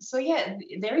so yeah,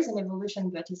 there is an evolution,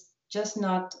 but it's just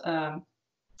not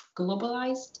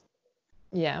globalized.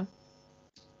 Yeah.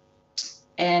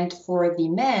 And for the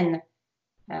men,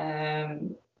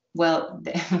 well,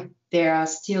 they are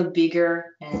still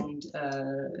bigger and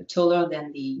taller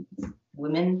than the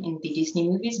women in the Disney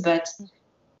movies. But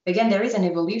again, there is an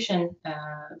evolution.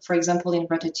 For example, in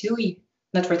Ratatouille,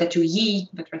 not Ratatouille,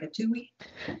 but Ratatouille.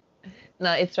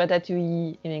 No, it's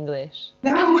ratatouille in English.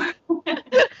 No.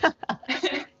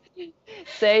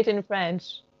 Say it in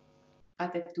French.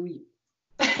 Ratatouille.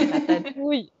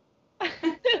 Ratatouille.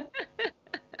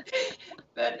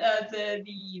 But the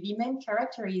main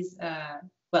character is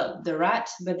well, the rat,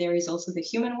 but there is also the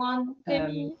human one.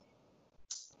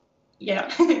 Yeah,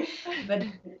 but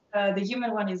the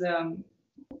human one is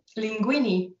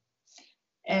Linguini,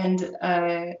 and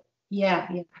yeah,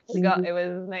 I forgot it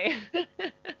was his name.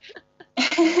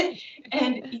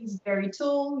 And he's very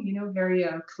tall, very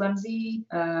clumsy,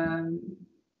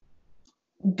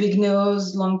 big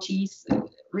nose, long teeth,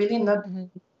 really not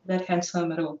that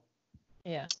handsome at all.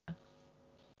 Yeah.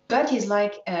 But he's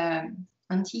like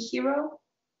anti-hero.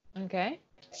 Okay.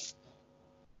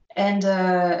 And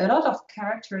a lot of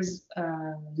characters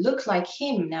look like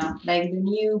him now, like the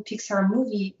new Pixar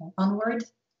movie Onward.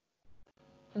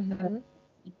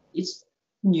 It's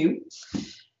new.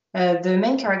 The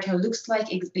main character looks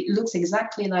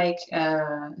exactly like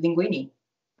Linguini.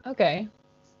 Okay.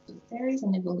 So there is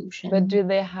an evolution. But do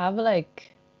they have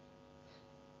like?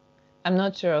 I'm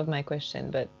not sure of my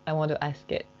question, but I want to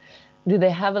ask it. Do they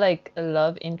have like a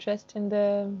love interest in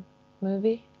the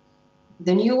movie?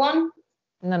 The new one?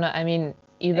 No, I mean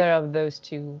either of those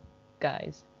two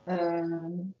guys.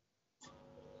 For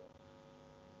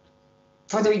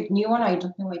the new one, I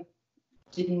don't know. I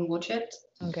didn't watch it.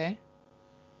 Okay.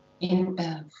 In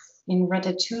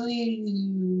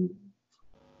Ratatouille,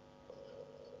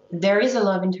 there is a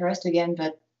love interest again,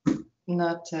 but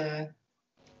not.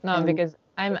 No, because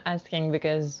I'm asking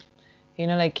because,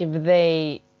 like if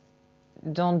they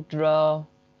don't draw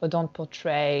or don't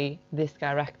portray this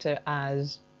character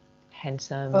as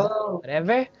handsome,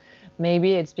 whatever,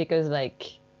 maybe it's because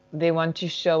like they want to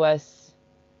show us.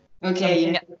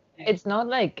 Okay. Yeah. It's not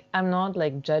like I'm not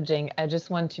like judging. I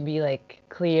just want to be like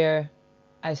clear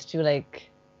as to like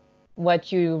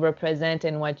what you represent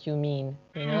and what you mean,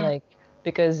 like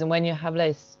because when you have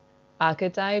like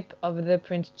archetype of the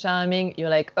Prince Charming, you're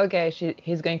like, okay,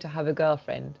 he's going to have a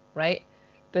girlfriend, right?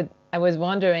 But I was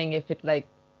wondering if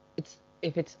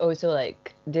it's also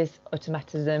like this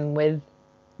automatism with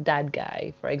that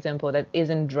guy, for example, that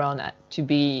isn't drawn to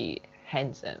be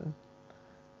handsome.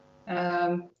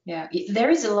 Yeah, there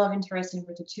is a love interest in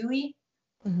Ratatouille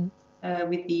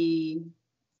with the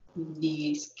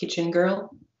kitchen girl.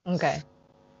 Okay.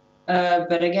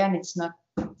 But again, it's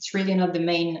really not the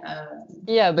main.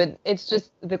 Yeah, but it's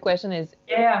just the question is,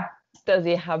 does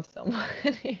he have someone,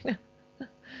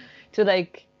 to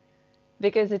like,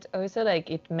 because it also like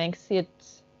it makes it,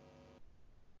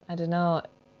 I don't know,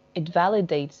 it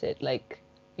validates it, like,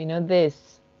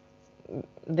 this.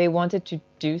 They wanted to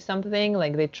do something,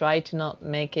 like they tried to not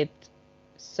make it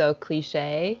so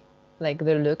cliche, like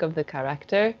the look of the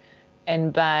character,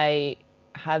 and by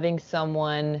having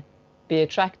someone be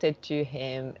attracted to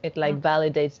him, it like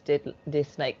validates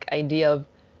this like idea of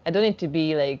I don't need to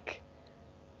be like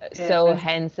so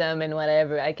handsome and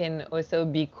whatever. I can also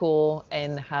be cool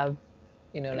and have,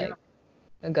 like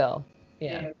a girl.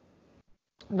 Yeah.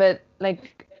 But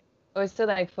like also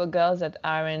like for girls that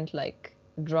aren't like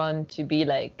drawn to be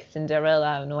like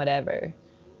Cinderella and whatever,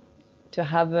 to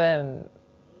have a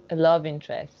love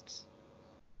interest,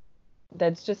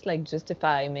 that's just like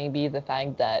justify maybe the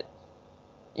fact that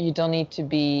you don't need to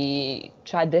be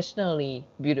traditionally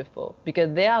beautiful,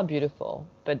 because they are beautiful,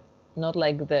 but not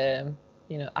like the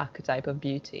archetype of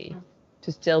beauty,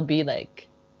 to still be like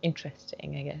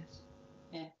interesting, I guess.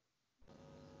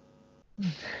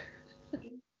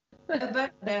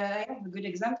 But I have a good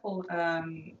example.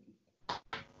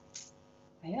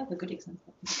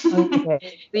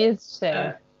 Okay, please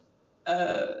share.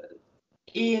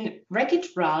 In Wreck-It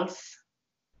Ralph,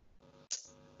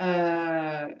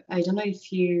 I don't know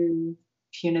if you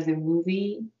know the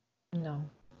movie. No.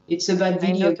 It's about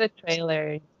video. I know the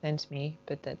trailer you sent me,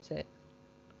 but that's it.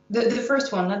 The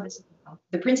first one, not the second one.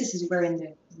 The princesses were in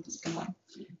the second one.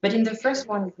 But in the first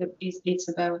one, it's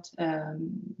about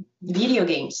video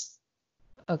games.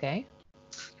 Okay.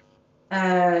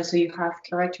 So you have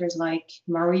characters like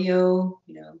Mario,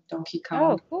 Donkey Kong.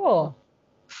 Oh, cool.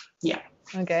 Yeah.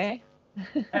 Okay.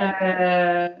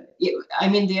 I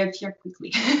mean, they appear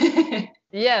quickly.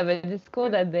 Yeah, but it's cool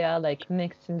that they are like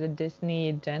mixed in the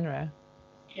Disney genre.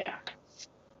 Yeah.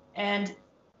 And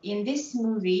in this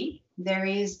movie, there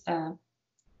is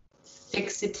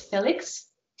Fix-It Felix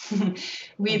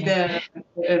with a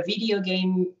video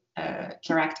game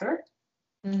character.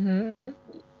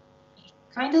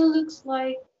 kind of looks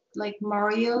like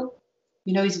Mario.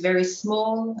 You know, he's very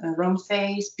small, round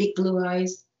face, big blue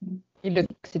eyes. He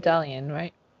looks Italian,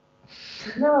 right?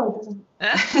 No,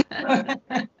 it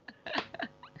doesn't.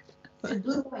 It's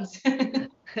blue eyes.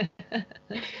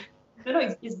 No,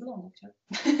 it's blonde actually.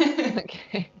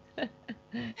 Okay.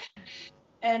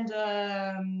 And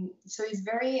so he's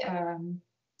very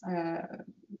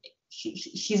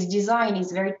his design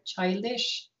is very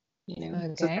childish, you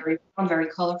know, so Okay. very fun, very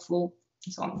colorful,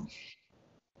 and so on.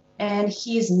 And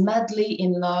he is madly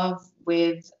in love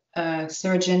with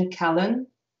Sergeant Callan,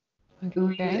 who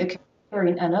is a Okay. character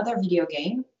in another video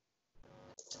game.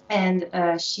 And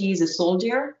she's a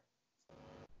soldier,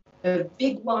 a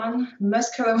big one,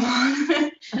 muscular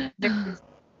one.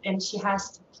 And she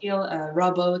has to kill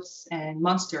robots and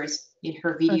monsters in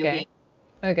her video Okay. game.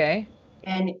 Okay.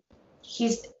 And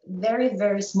he's very,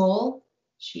 very small.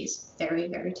 She's very,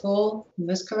 very tall,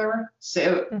 muscular.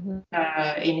 So, Mhm.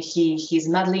 and he's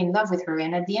madly in love with her.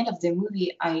 And at the end of the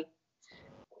movie, I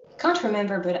can't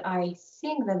remember, but I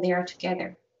think that they are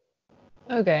together.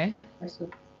 Okay. So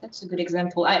that's a good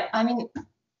example. I mean,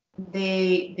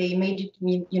 they made it,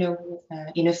 you know,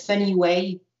 in a funny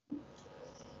way,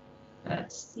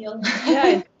 but still. Yeah,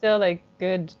 it's still like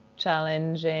good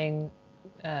challenging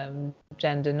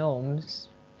gender norms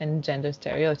and gender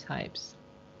stereotypes.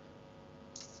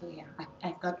 So yeah,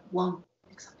 I've got one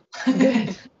example.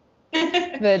 Good.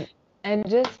 But and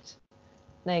just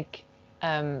like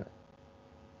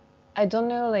I don't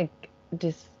know, like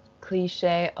this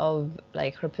cliche of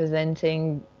like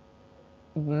representing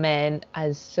men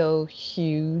as so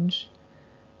huge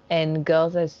and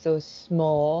girls as so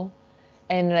small,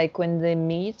 and like when they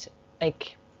meet,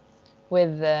 like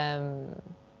with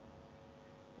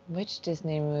which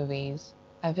Disney movies?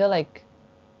 I feel like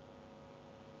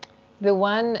the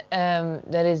one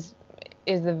that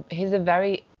he's a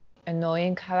very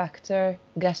annoying character,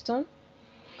 Gaston.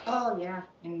 Oh yeah,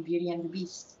 in Beauty and the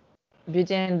Beast.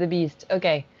 Beauty and the Beast.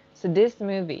 Okay, so this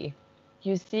movie,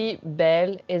 you see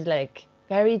Belle is like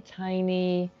very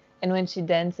tiny, and when she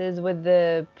dances with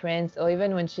the prince, or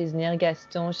even when she's near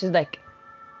Gaston, she's like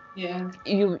Yeah.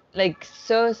 you like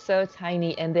so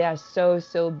tiny, and they are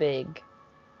so big.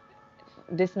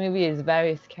 This movie is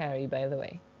very scary, by the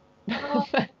way. Oh,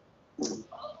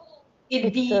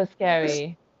 It's so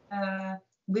scary.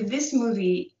 with this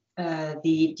movie,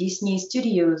 the Disney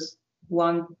Studios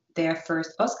won their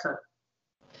first Oscar.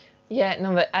 Yeah,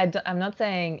 no, but I'm not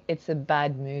saying it's a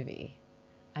bad movie.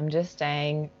 I'm just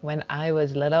saying when I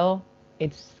was little,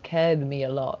 it scared me a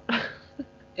lot.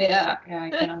 Yeah, I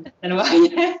can understand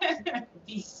why.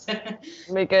 Beast.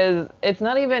 Because it's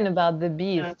not even about the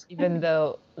beast, even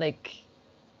though like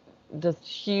those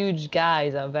huge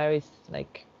guys are very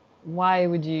like, why?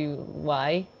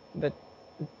 But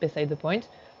beside the point.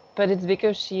 But it's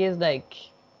because she is like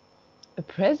a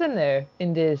prisoner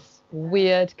in this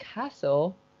weird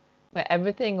castle where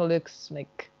everything looks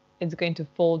like it's going to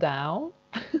fall down.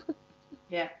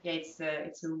 Yeah, it's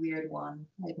a weird one.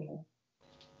 I don't know.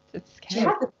 It's She scary.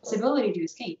 had the possibility to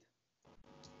escape.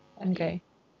 Okay.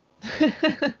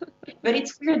 But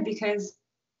it's weird because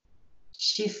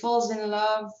she falls in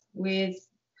love with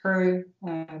her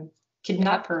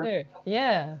kidnapper.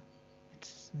 Yeah.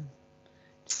 It's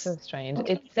so strange.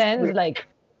 Okay, It sends like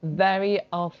very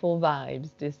awful vibes,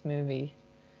 this movie.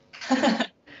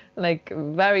 Like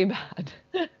very bad.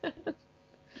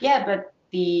 Yeah, but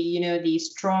the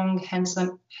strong,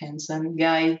 handsome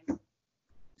guy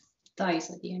dies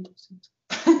at the end of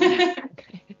it.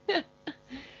 Okay.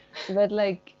 But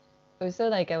like also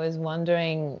like I was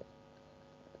wondering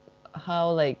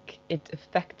how like it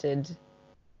affected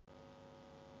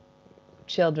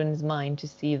children's mind to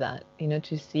see that,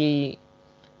 to see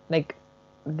like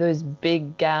those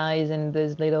big guys and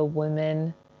those little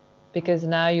women, because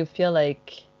now you feel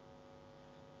like,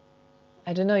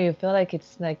 I don't know, you feel like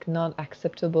it's like not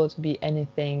acceptable to be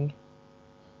anything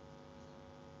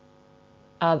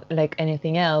like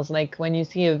anything else. Like when you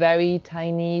see a very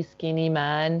tiny, skinny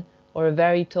man or a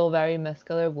very tall, very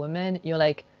muscular woman, you're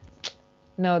like,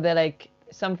 no, they're like,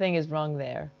 something is wrong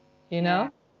there, you know?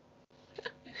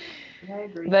 I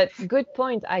agree. But good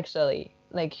point, actually.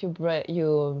 Like you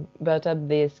brought up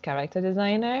this character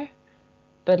designer,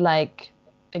 but like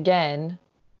again,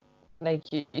 like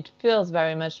it feels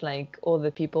very much like all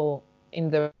the people in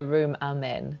the room are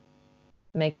men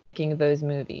making those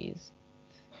movies.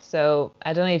 So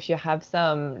I don't know if you have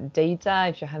some data,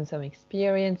 if you have some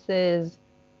experiences.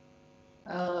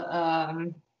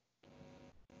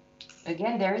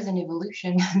 Again, there is an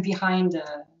evolution behind.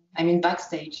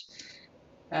 Backstage.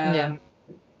 Yeah.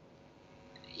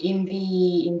 In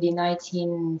the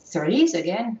 1930s,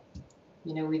 again,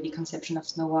 with the conception of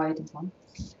Snow White and so on.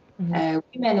 Mm-hmm.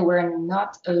 Women were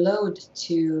not allowed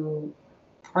to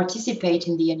participate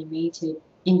in the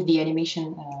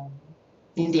animation.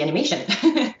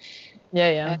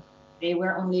 Yeah. They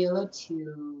were only allowed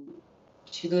to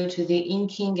go to the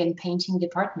inking and painting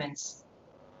departments.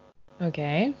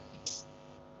 Okay.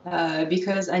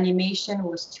 Because animation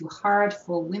was too hard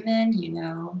for women,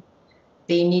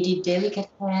 They needed delicate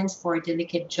hands for a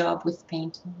delicate job with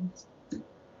paintings.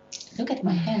 Look at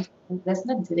my hand. That's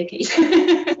not delicate.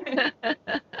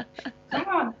 Come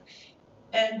on.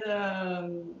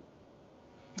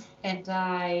 And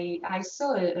I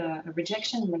saw a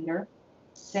rejection letter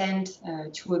sent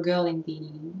to a girl in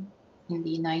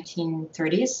the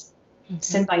 1930s,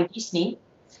 sent by Disney.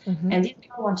 Mm-hmm. And this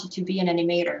girl wanted to be an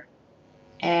animator.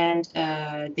 And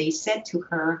they said to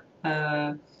her,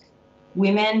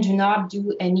 women do not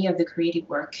do any of the creative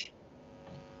work.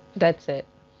 That's it.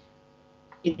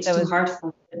 It's too hard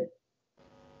for them.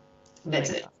 That's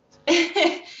it.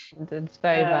 That's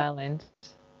very violent.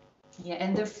 Yeah,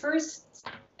 and the first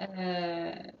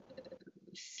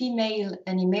female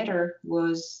animator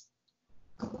was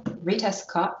Rita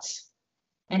Scott,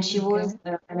 and she was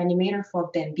an animator for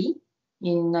Bambi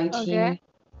in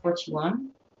 1941.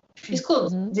 It's cool.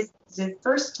 Mm-hmm. This is the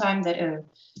first time that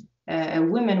a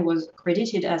woman was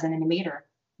credited as an animator,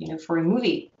 for a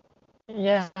movie.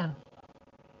 Yeah.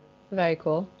 Very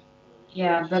cool.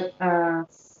 Yeah, but I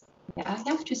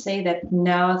have to say that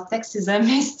now sexism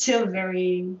is still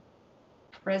very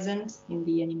present in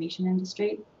the animation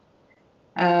industry.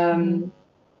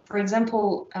 For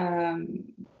example,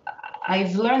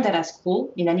 I've learned that at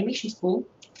school, in animation school,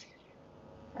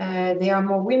 there are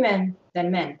more women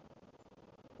than men.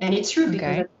 And it's true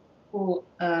because at school,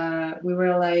 we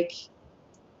were like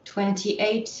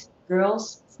 28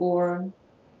 girls for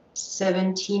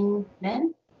 17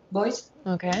 boys.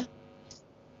 Okay.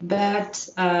 But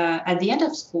at the end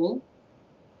of school,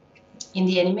 in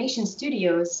the animation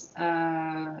studios,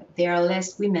 there are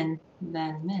less women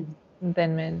than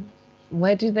men.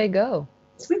 Where do they go?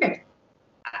 It's weird.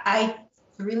 I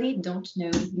really don't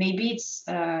know. Maybe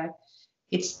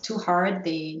it's too hard.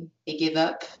 They give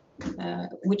up,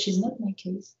 which is not my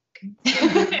case.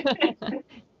 Okay.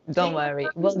 Don't worry.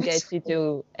 We'll get you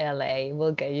to LA.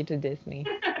 We'll get you to Disney.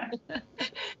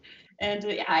 And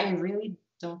I really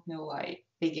don't know why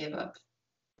they gave up.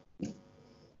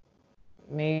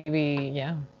 Maybe,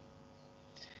 yeah.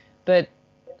 But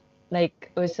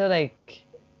also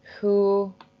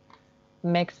who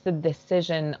makes the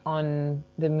decision on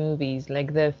the movies?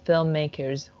 Like the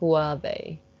filmmakers, who are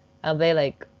they? Are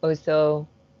they also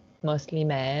mostly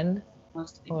men?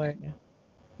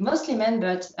 Mostly men,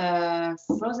 but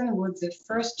Frozen was the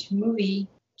first movie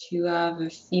to have a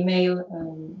female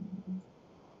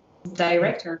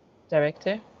director.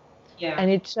 Yeah. And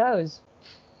it shows.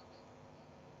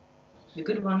 A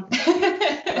good one.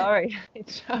 Sorry,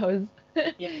 it shows.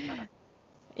 Yeah.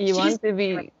 You want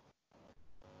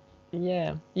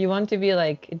to be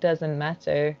like, it doesn't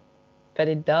matter, but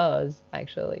it does,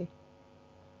 actually.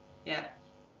 Yeah.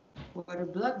 What a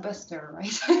blockbuster,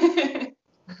 right?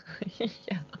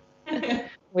 Yeah.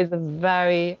 With a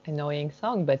very annoying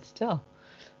song, but still.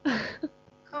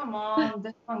 Come on,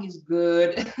 the song is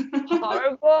good.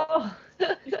 Horrible.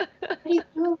 Let it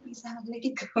go, Lisa, let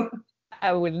it go.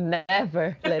 I would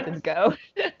never let it go.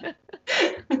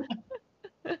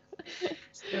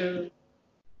 So,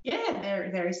 yeah,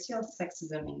 there is still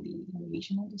sexism in the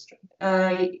animation industry.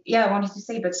 I wanted to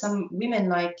say, but some women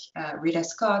like Rita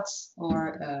Scott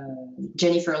or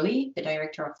Jennifer Lee, the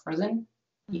director of Frozen,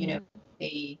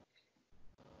 they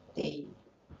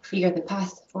clear the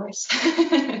path for us.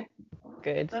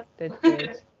 Good. That's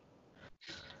good.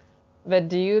 But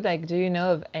do you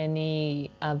know of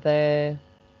any other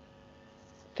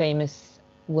famous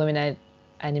women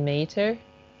animator?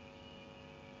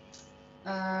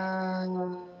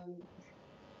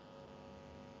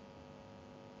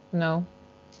 No.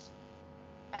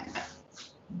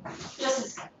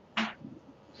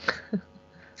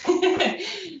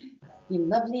 The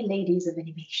lovely ladies of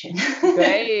animation.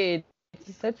 Great.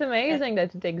 That's amazing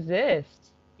that it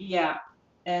exists. Yeah.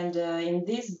 And in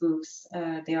these books,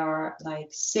 there are like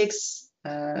 6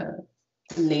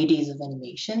 ladies of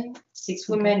animation, 6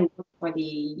 women who work for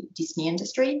the Disney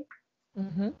industry.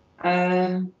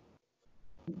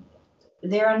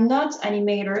 They are not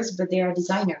animators, but they are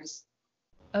designers.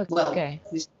 Okay. Well,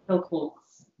 it's so cool.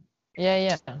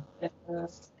 Yeah.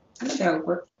 Oops.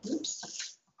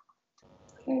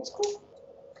 Okay, it's cool.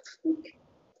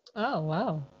 Oh,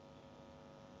 wow.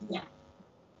 Yeah.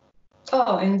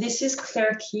 Oh, and this is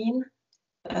Claire Keane.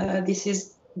 This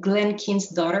is Glenn Keane's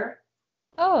daughter.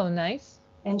 Oh, nice.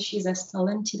 And she's as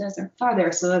talented as her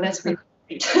father, so that's really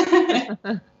great.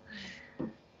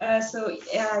 So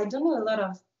yeah, I don't know a lot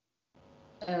of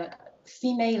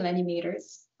female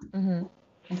animators,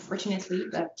 unfortunately,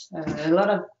 but a lot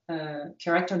of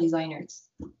character designers.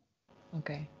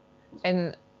 Okay.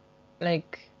 And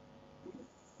like,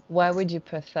 why would you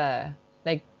prefer?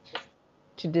 Like,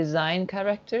 to design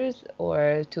characters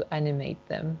or to animate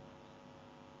them?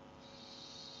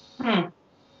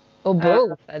 Or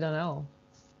both? I don't know.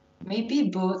 Maybe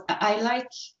both. I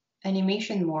like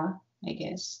animation more, I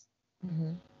guess.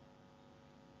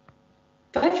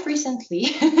 But recently,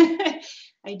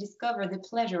 I discovered the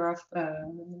pleasure of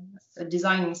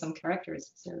designing some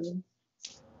characters. So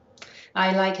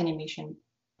I like animation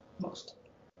most.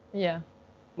 Yeah.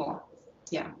 More.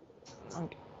 Yeah.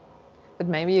 Okay. But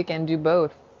maybe you can do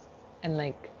both. And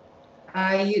like,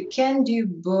 You can do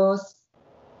both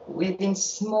within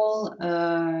small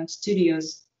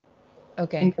studios.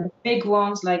 okay. In the big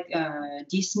ones like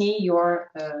Disney,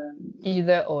 you're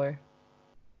Either or.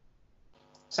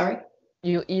 sorry?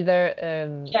 You either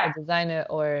Yeah. a designer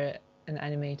or an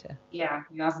animator. Yeah,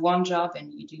 you have one job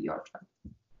and you do your job.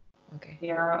 Okay.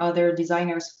 There are other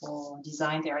designers for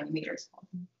design, there are animators for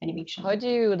animation. How do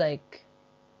you like,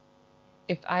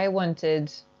 if I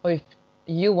wanted, or if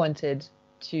you wanted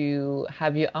to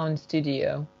have your own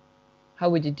studio, how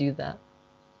would you do that?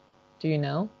 Do you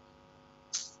know?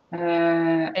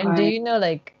 And do you know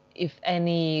like if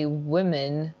any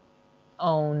women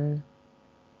own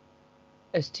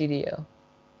a studio?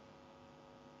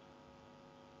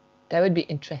 That would be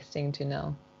interesting to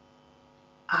know.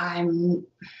 I'm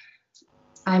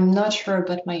not sure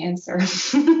about my answer.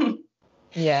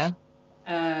 Yeah.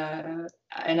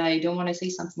 And I don't want to say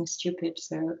something stupid.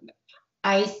 So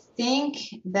I think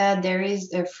that there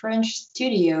is a French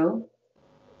studio.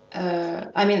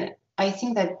 I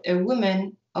think that a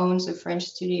woman owns a French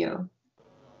studio.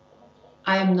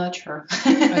 I am not sure.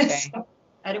 Okay. So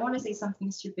I don't want to say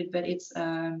something stupid, but it's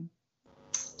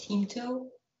Tinto,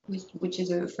 which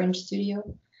is a French studio.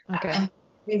 Okay. I'm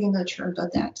really not sure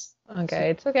about that. Okay,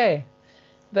 it's okay.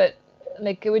 But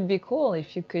like it would be cool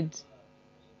if you could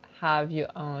have your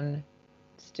own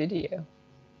studio.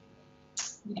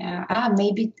 Yeah,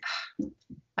 maybe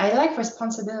I like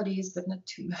responsibilities, but not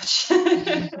too much.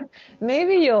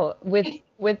 Maybe you'll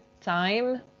with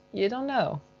time, you don't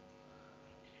know.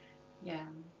 Yeah.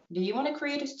 Do you want to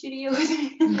create a studio?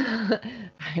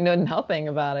 I know nothing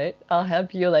about it. I'll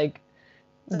help you like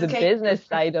the Okay. business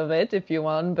side of it if you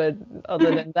want, but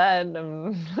other than that,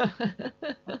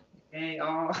 Okay.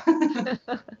 Oh.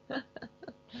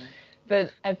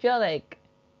 But I feel like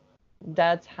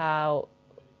that's how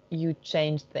you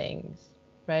change things,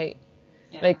 right?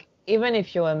 Yeah. Like even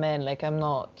if you're a man, like I'm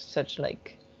not such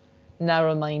like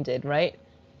narrow-minded, right?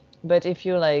 But if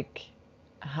you like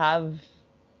have,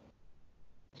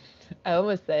 I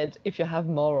almost said if you have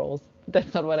morals,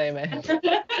 that's not what I meant.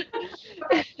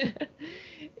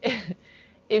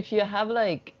 If you have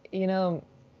like, you know,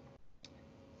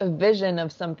 a vision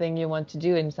of something you want to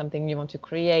do and something you want to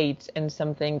create and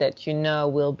something that you know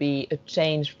will be a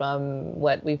change from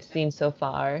what we've seen so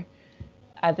far,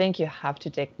 I think you have to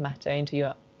take matter into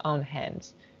your own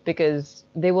hands because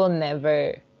they will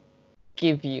never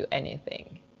give you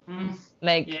anything.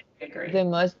 Like Yeah, I agree. the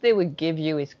most they would give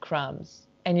you is crumbs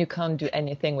and you can't do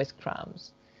anything with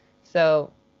crumbs.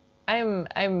 So I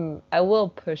will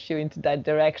push you into that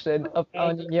direction of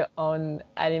owning your own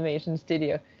animation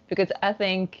studio because I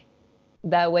think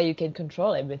that way you can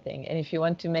control everything. And if you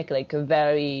want to make like a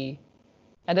very,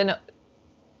 I don't know,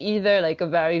 either like a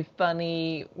very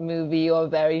funny movie or a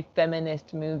very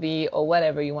feminist movie or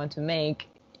whatever you want to make,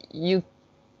 you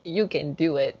can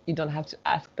do it. You don't have to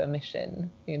ask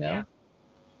permission, you know?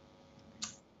 Yeah.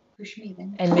 Push me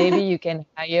then. And maybe you can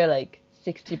hire like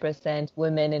 60%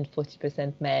 women and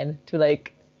 40% men to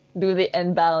like do the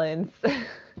end balance.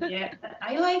 Yeah,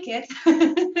 I like it.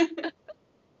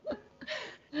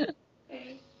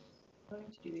 Okay, I'm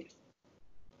going to do it.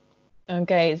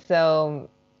 Okay, so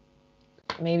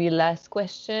maybe last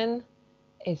question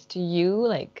is to you.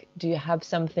 Like, do you have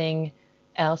something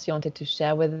else you wanted to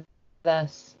share with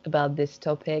us about this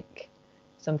topic?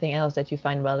 Something else that you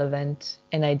find relevant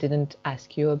and I didn't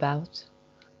ask you about?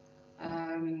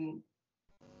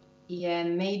 Yeah,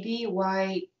 maybe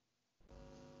why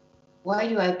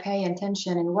do I pay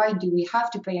attention and why do we have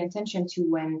to pay attention to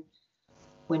when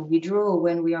we draw,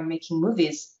 when we are making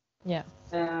movies? Yeah.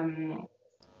 And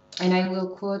I will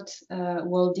quote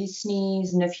Walt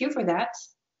Disney's nephew for that,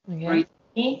 Okay.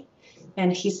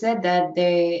 and he said that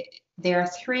there are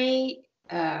three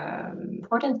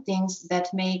important things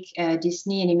that make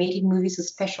Disney animated movies so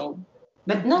special.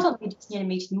 but not only Disney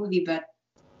animated movie, but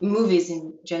movies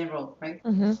in general, right?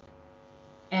 Mm-hmm.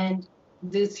 And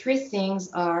the three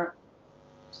things are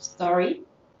story,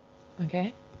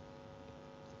 Okay.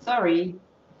 story,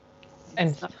 and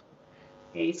And story.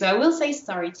 Okay, so I will say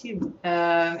story too.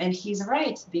 And he's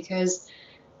right, because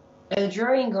a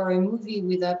drawing or a movie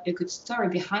without a good story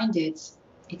behind it,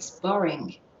 it's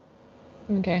boring.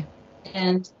 okay.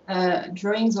 And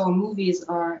drawings or movies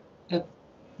are a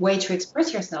way to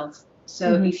express yourself.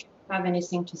 So Mm-hmm. if you don't have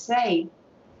anything to say,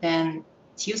 then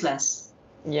it's useless.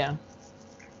 Yeah.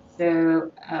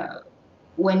 So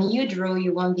when you draw,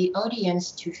 you want the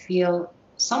audience to feel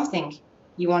something.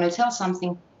 You want to tell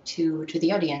something to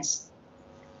the audience.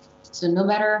 So no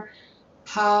matter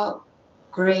how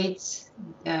great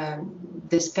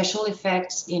the special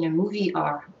effects in a movie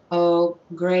are, how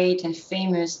great and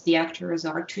famous the actors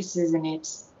or actresses in it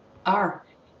are,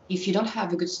 if you don't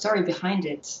have a good story behind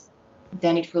it,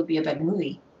 then it will be a bad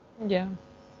movie. Yeah.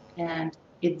 And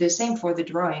it's the same for the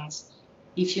drawings.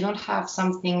 If you don't have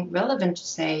something relevant to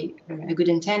say, a good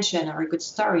intention or a good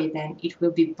story, then it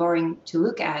will be boring to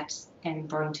look at and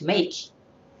boring to make.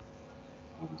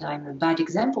 And I'm a bad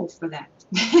example for that.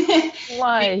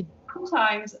 Why?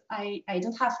 Sometimes I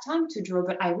don't have time to draw,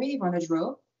 but I really want to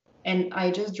draw. And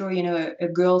I just draw, a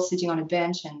girl sitting on a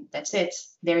bench, and that's it.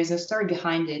 There is no story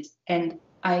behind it. And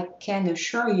I can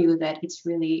assure you that it's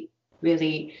really,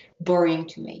 really boring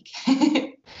to make.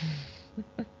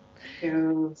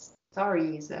 So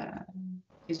story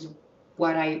is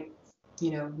what I,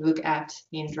 look at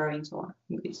in drawings or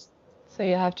movies. So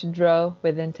you have to draw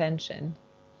with intention.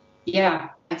 Yeah,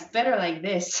 it's better like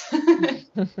this.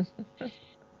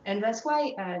 And that's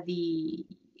why the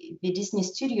Disney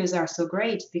studios are so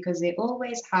great, because they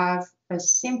always have a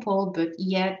simple but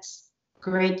yet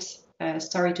great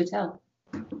story to tell.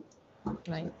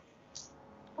 Right.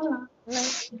 Voilà.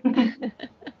 Nice.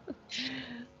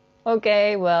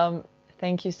 Okay, well,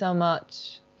 thank you so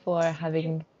much for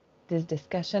having this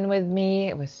discussion with me.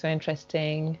 It was so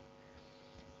interesting.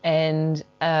 And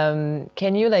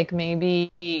can you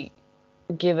maybe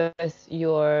give us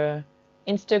your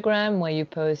Instagram where you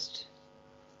post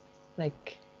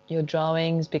your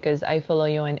drawings, because I follow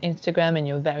you on Instagram and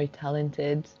you're very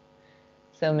talented.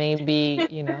 So maybe,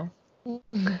 Yeah,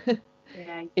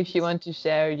 if you want to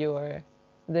share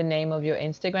the name of your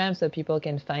Instagram so people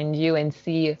can find you and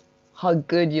see how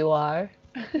good you are.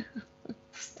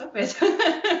 stop it.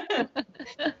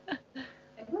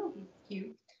 It will be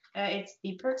cute. It's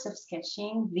the perks of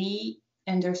sketching, the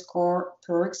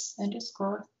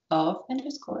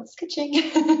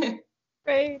 _perks_of_sketching.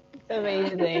 Great.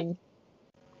 Amazing.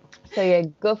 So yeah,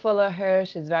 go follow her.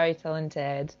 She's very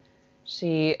talented.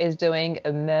 She is doing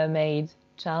a mermaid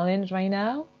challenge right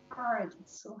now. Hard.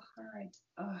 It's so hard.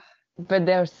 Oh, But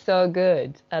they're so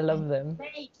good. I love them.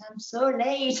 late. I'm so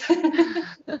late.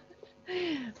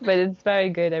 But it's very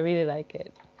good. I really like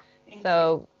it. Thank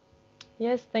So,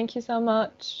 yes, thank you so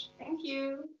much. Thank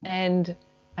you. And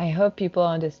I hope people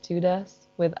understood us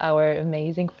with our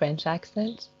amazing French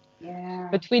accent. Yeah.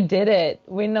 But we did it.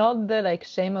 We're not the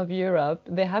shame of Europe.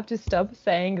 They have to stop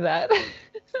saying that.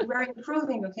 We're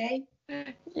improving, okay?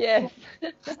 Yes.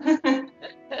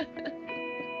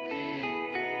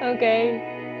 Okay.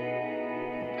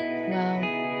 Well,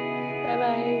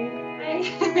 bye-bye.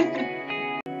 Bye.